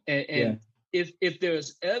Yeah. if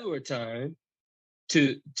there's ever a time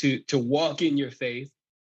to walk in your faith,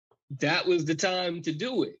 that was the time to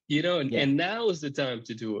do it, you know, Yeah. and now is the time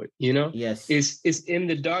to do it, you know. Yes. It's in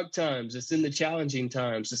the dark times, it's in the challenging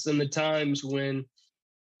times, it's in the times when,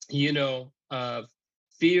 you know,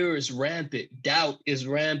 fear is rampant, doubt is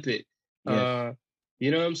rampant. Yes. You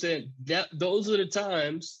know what I'm saying? That those are the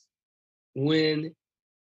times when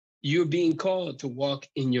you're being called to walk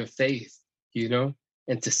in your faith, you know,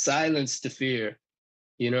 and to silence the fear,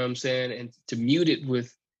 you know what I'm saying, and to mute it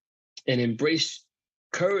with and embrace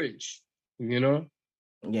courage, you know,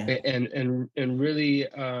 Yeah. and really,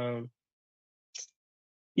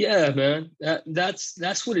 yeah, man,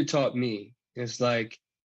 that's what it taught me. It's like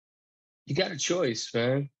you got a choice,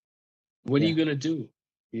 man. What are Yeah. you gonna do?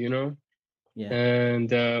 You know? Yeah.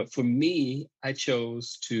 And for me, I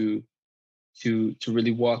chose to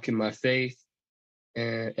really walk in my faith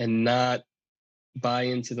and not buy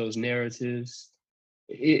into those narratives.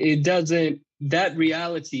 It doesn't. That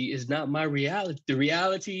reality is not my reality. The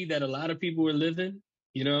reality that a lot of people are living,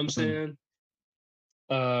 you know what I'm Mm. saying?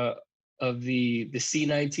 Uh, of the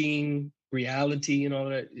C19 reality and all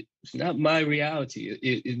that. It's not my reality.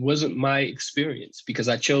 It wasn't my experience because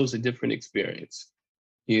I chose a different experience.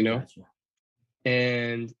 You know. Gotcha.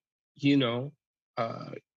 And, you know,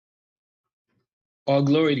 uh, all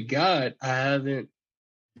glory to God, I haven't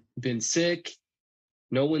been sick.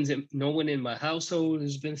 No one in my household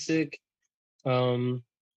has been sick. Um,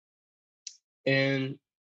 and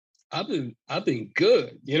I've been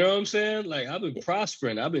good. You know what I'm saying? Like I've been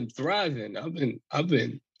prospering. I've been thriving. I've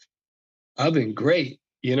been great.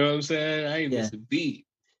 You know what I'm saying? I ain't Yeah. missed a beat.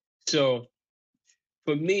 So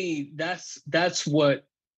for me, that's what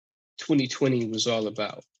 2020 was all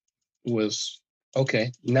about. Was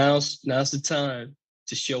okay, now's the time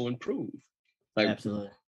to show and prove. Like, Absolutely.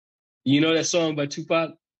 you know that song by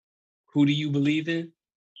Tupac, Who Do You Believe In?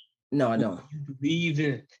 No, I Who don't. do you believe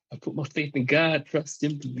in? I put my faith in God, trust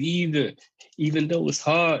and believe in, even though it's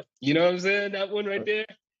hard. You know what I'm saying? That one right there.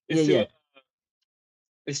 Yeah. It's to Yeah. a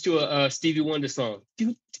it's to a Stevie Wonder song.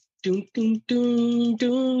 Doom, doom, doom,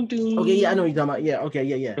 doom, doom, Okay. Yeah, I know what doom. you're talking about. Yeah. Okay.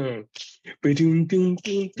 Yeah. Yeah. Doom, doom, doom,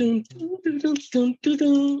 doom, doom, doom, doom, doom,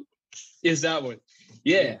 doom. Is that one?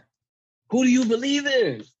 Yeah. Yeah. Who do you believe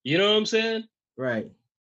in? You know what I'm saying? Right.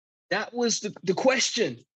 That was the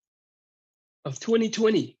question of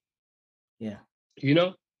 2020. Yeah. You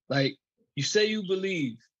know, like you say you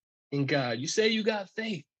believe in God, you say you got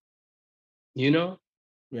faith, you know,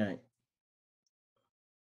 Right.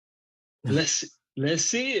 let's let's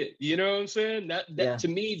see it. You know what I'm saying? That Yeah. to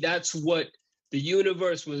me, that's what the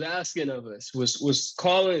universe was asking of us, was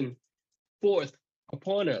calling forth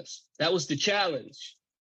upon us. That was the challenge.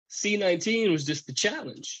 C19 was just the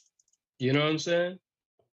challenge. You know what I'm saying?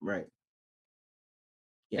 Right.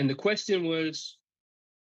 Yeah. And the question was,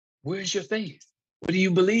 where's your faith? What do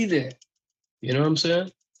you believe in? You know what I'm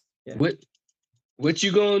saying? Yeah. What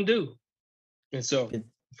you gonna do? And so 'Cause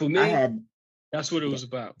for I me, had. that's what it Yeah. was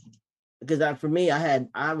about. Because for me, I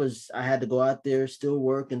had to go out there, still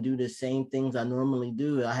work and do the same things I normally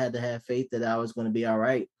do. I had to have faith that I was going to be all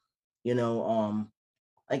right. You know,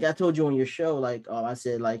 like I told you on your show, like I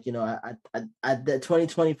said, like, you know, I that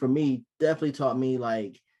 2020 for me definitely taught me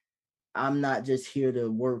like I'm not just here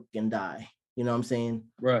to work and die. You know what I'm saying?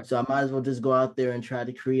 Right. So I might as well just go out there and try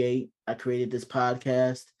to create. I created this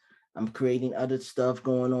podcast. I'm creating other stuff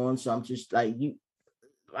going on. So I'm just like,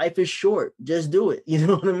 life is short. Just do it. You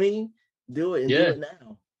know what I mean? Do it and do Yeah, it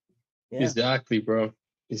now. Yeah. exactly, bro.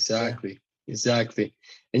 Yeah. Exactly.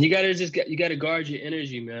 And you gotta guard your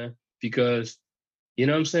energy, man, because you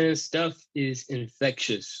know what I'm saying? Stuff is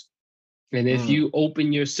infectious. And if Mm, you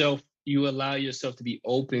open yourself, you allow yourself to be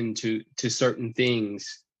open to certain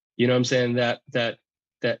things, you know what I'm saying, that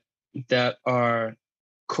that are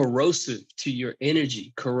corrosive to your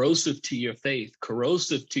energy, corrosive to your faith,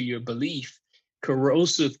 corrosive to your belief,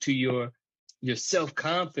 corrosive to your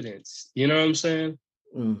self-confidence. You know what I'm saying?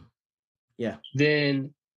 mm, yeah.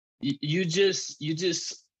 Then you just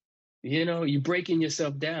you know, you're breaking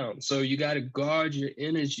yourself down. So you got to guard your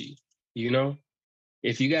energy, you know?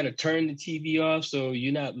 If you got to turn the TV off so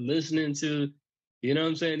you're not listening to, you know what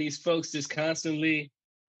I'm saying, these folks just constantly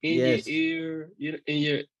in your Yes. ear,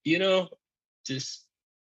 just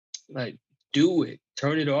like do it,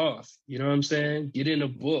 turn it off. You know what I'm saying? Get in a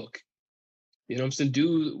book. You know what I'm saying?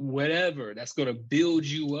 Do whatever that's gonna build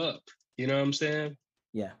you up. You know what I'm saying?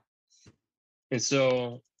 Yeah. And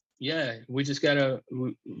so, yeah, we gotta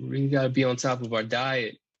be on top of our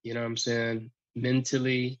diet. You know what I'm saying?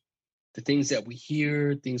 Mentally, the things that we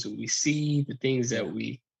hear, things that we see, the things that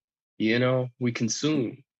we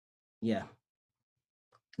consume. Yeah.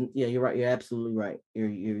 Yeah, you're right. You're absolutely right.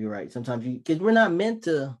 You're right. Sometimes because we're not meant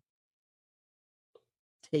to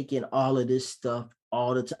take in all of this stuff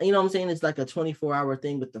all the time. You know what I'm saying? It's like a 24-hour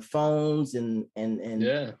thing with the phones and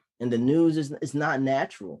the news is not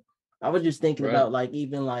natural. I was just thinking about like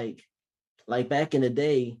even like back in the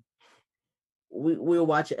day, we'll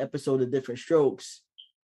watch an episode of Different Strokes.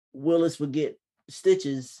 Willis would get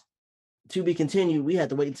stitches to be continued. We had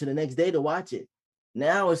to wait until the next day to watch it.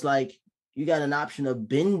 Now it's like you got an option of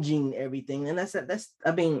binging everything, and that's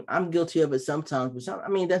I mean, I'm guilty of it sometimes, but I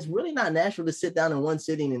mean that's really not natural to sit down in one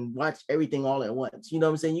sitting and watch everything all at once. You know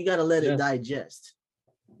what I'm saying? You got to let it digest.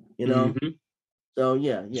 You know. Mm-hmm. So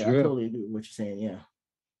yeah, I totally agree with what you're saying. Yeah.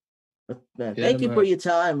 But man, Yeah, thank you for your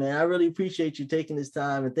time, man. I really appreciate you taking this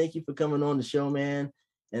time, and thank you for coming on the show, man.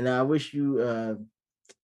 And I wish you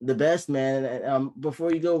the best, man. And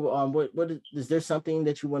before you go, what is there something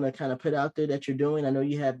that you want to kind of put out there that you're doing? I know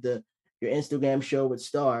you have your Instagram show with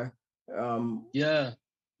Star. Yeah.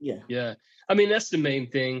 Yeah. I mean, that's the main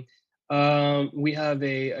thing. We have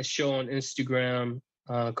a show on Instagram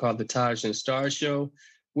called the Tajh and Star Show,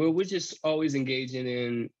 where we're just always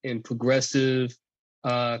engaging in progressive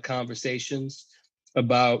conversations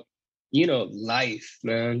about, life,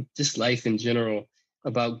 man, just life in general,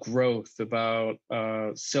 about growth, about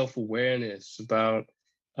self-awareness, about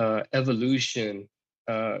evolution,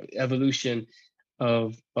 evolution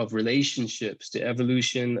of relationships, the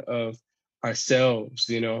evolution of ourselves,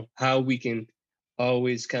 how we can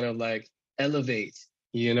always kind of like elevate,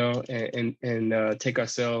 and take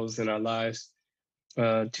ourselves and our lives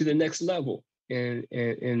to the next level and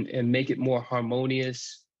make it more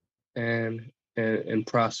harmonious and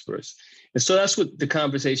prosperous. And so that's what the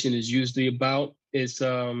conversation is usually about. It's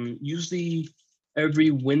usually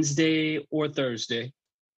every Wednesday or Thursday.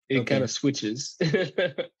 It kind of switches.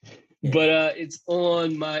 But it's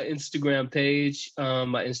on my Instagram page.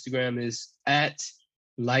 My Instagram is at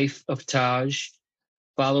Life of Tajh.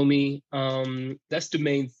 Follow me. That's the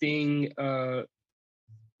main thing.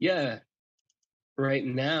 Right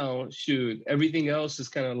now, shoot, everything else is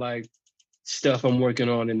kind of like stuff I'm working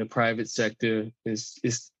on in the private sector. Is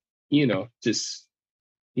just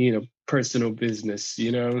personal business.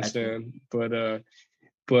 You know what I'm saying?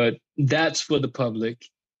 But that's for the public,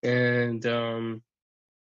 and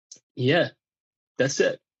that's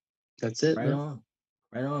it. That's it. Right on.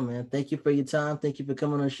 Right on, man. Thank you for your time. Thank you for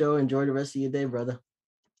coming on the show. Enjoy the rest of your day, brother.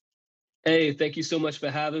 Hey, thank you so much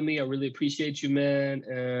for having me. I really appreciate you, man.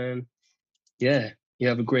 And yeah, you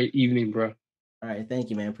have a great evening, bro. All right.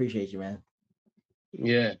 Thank you, man. Appreciate you, man.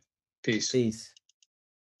 Yeah. Peace. Peace.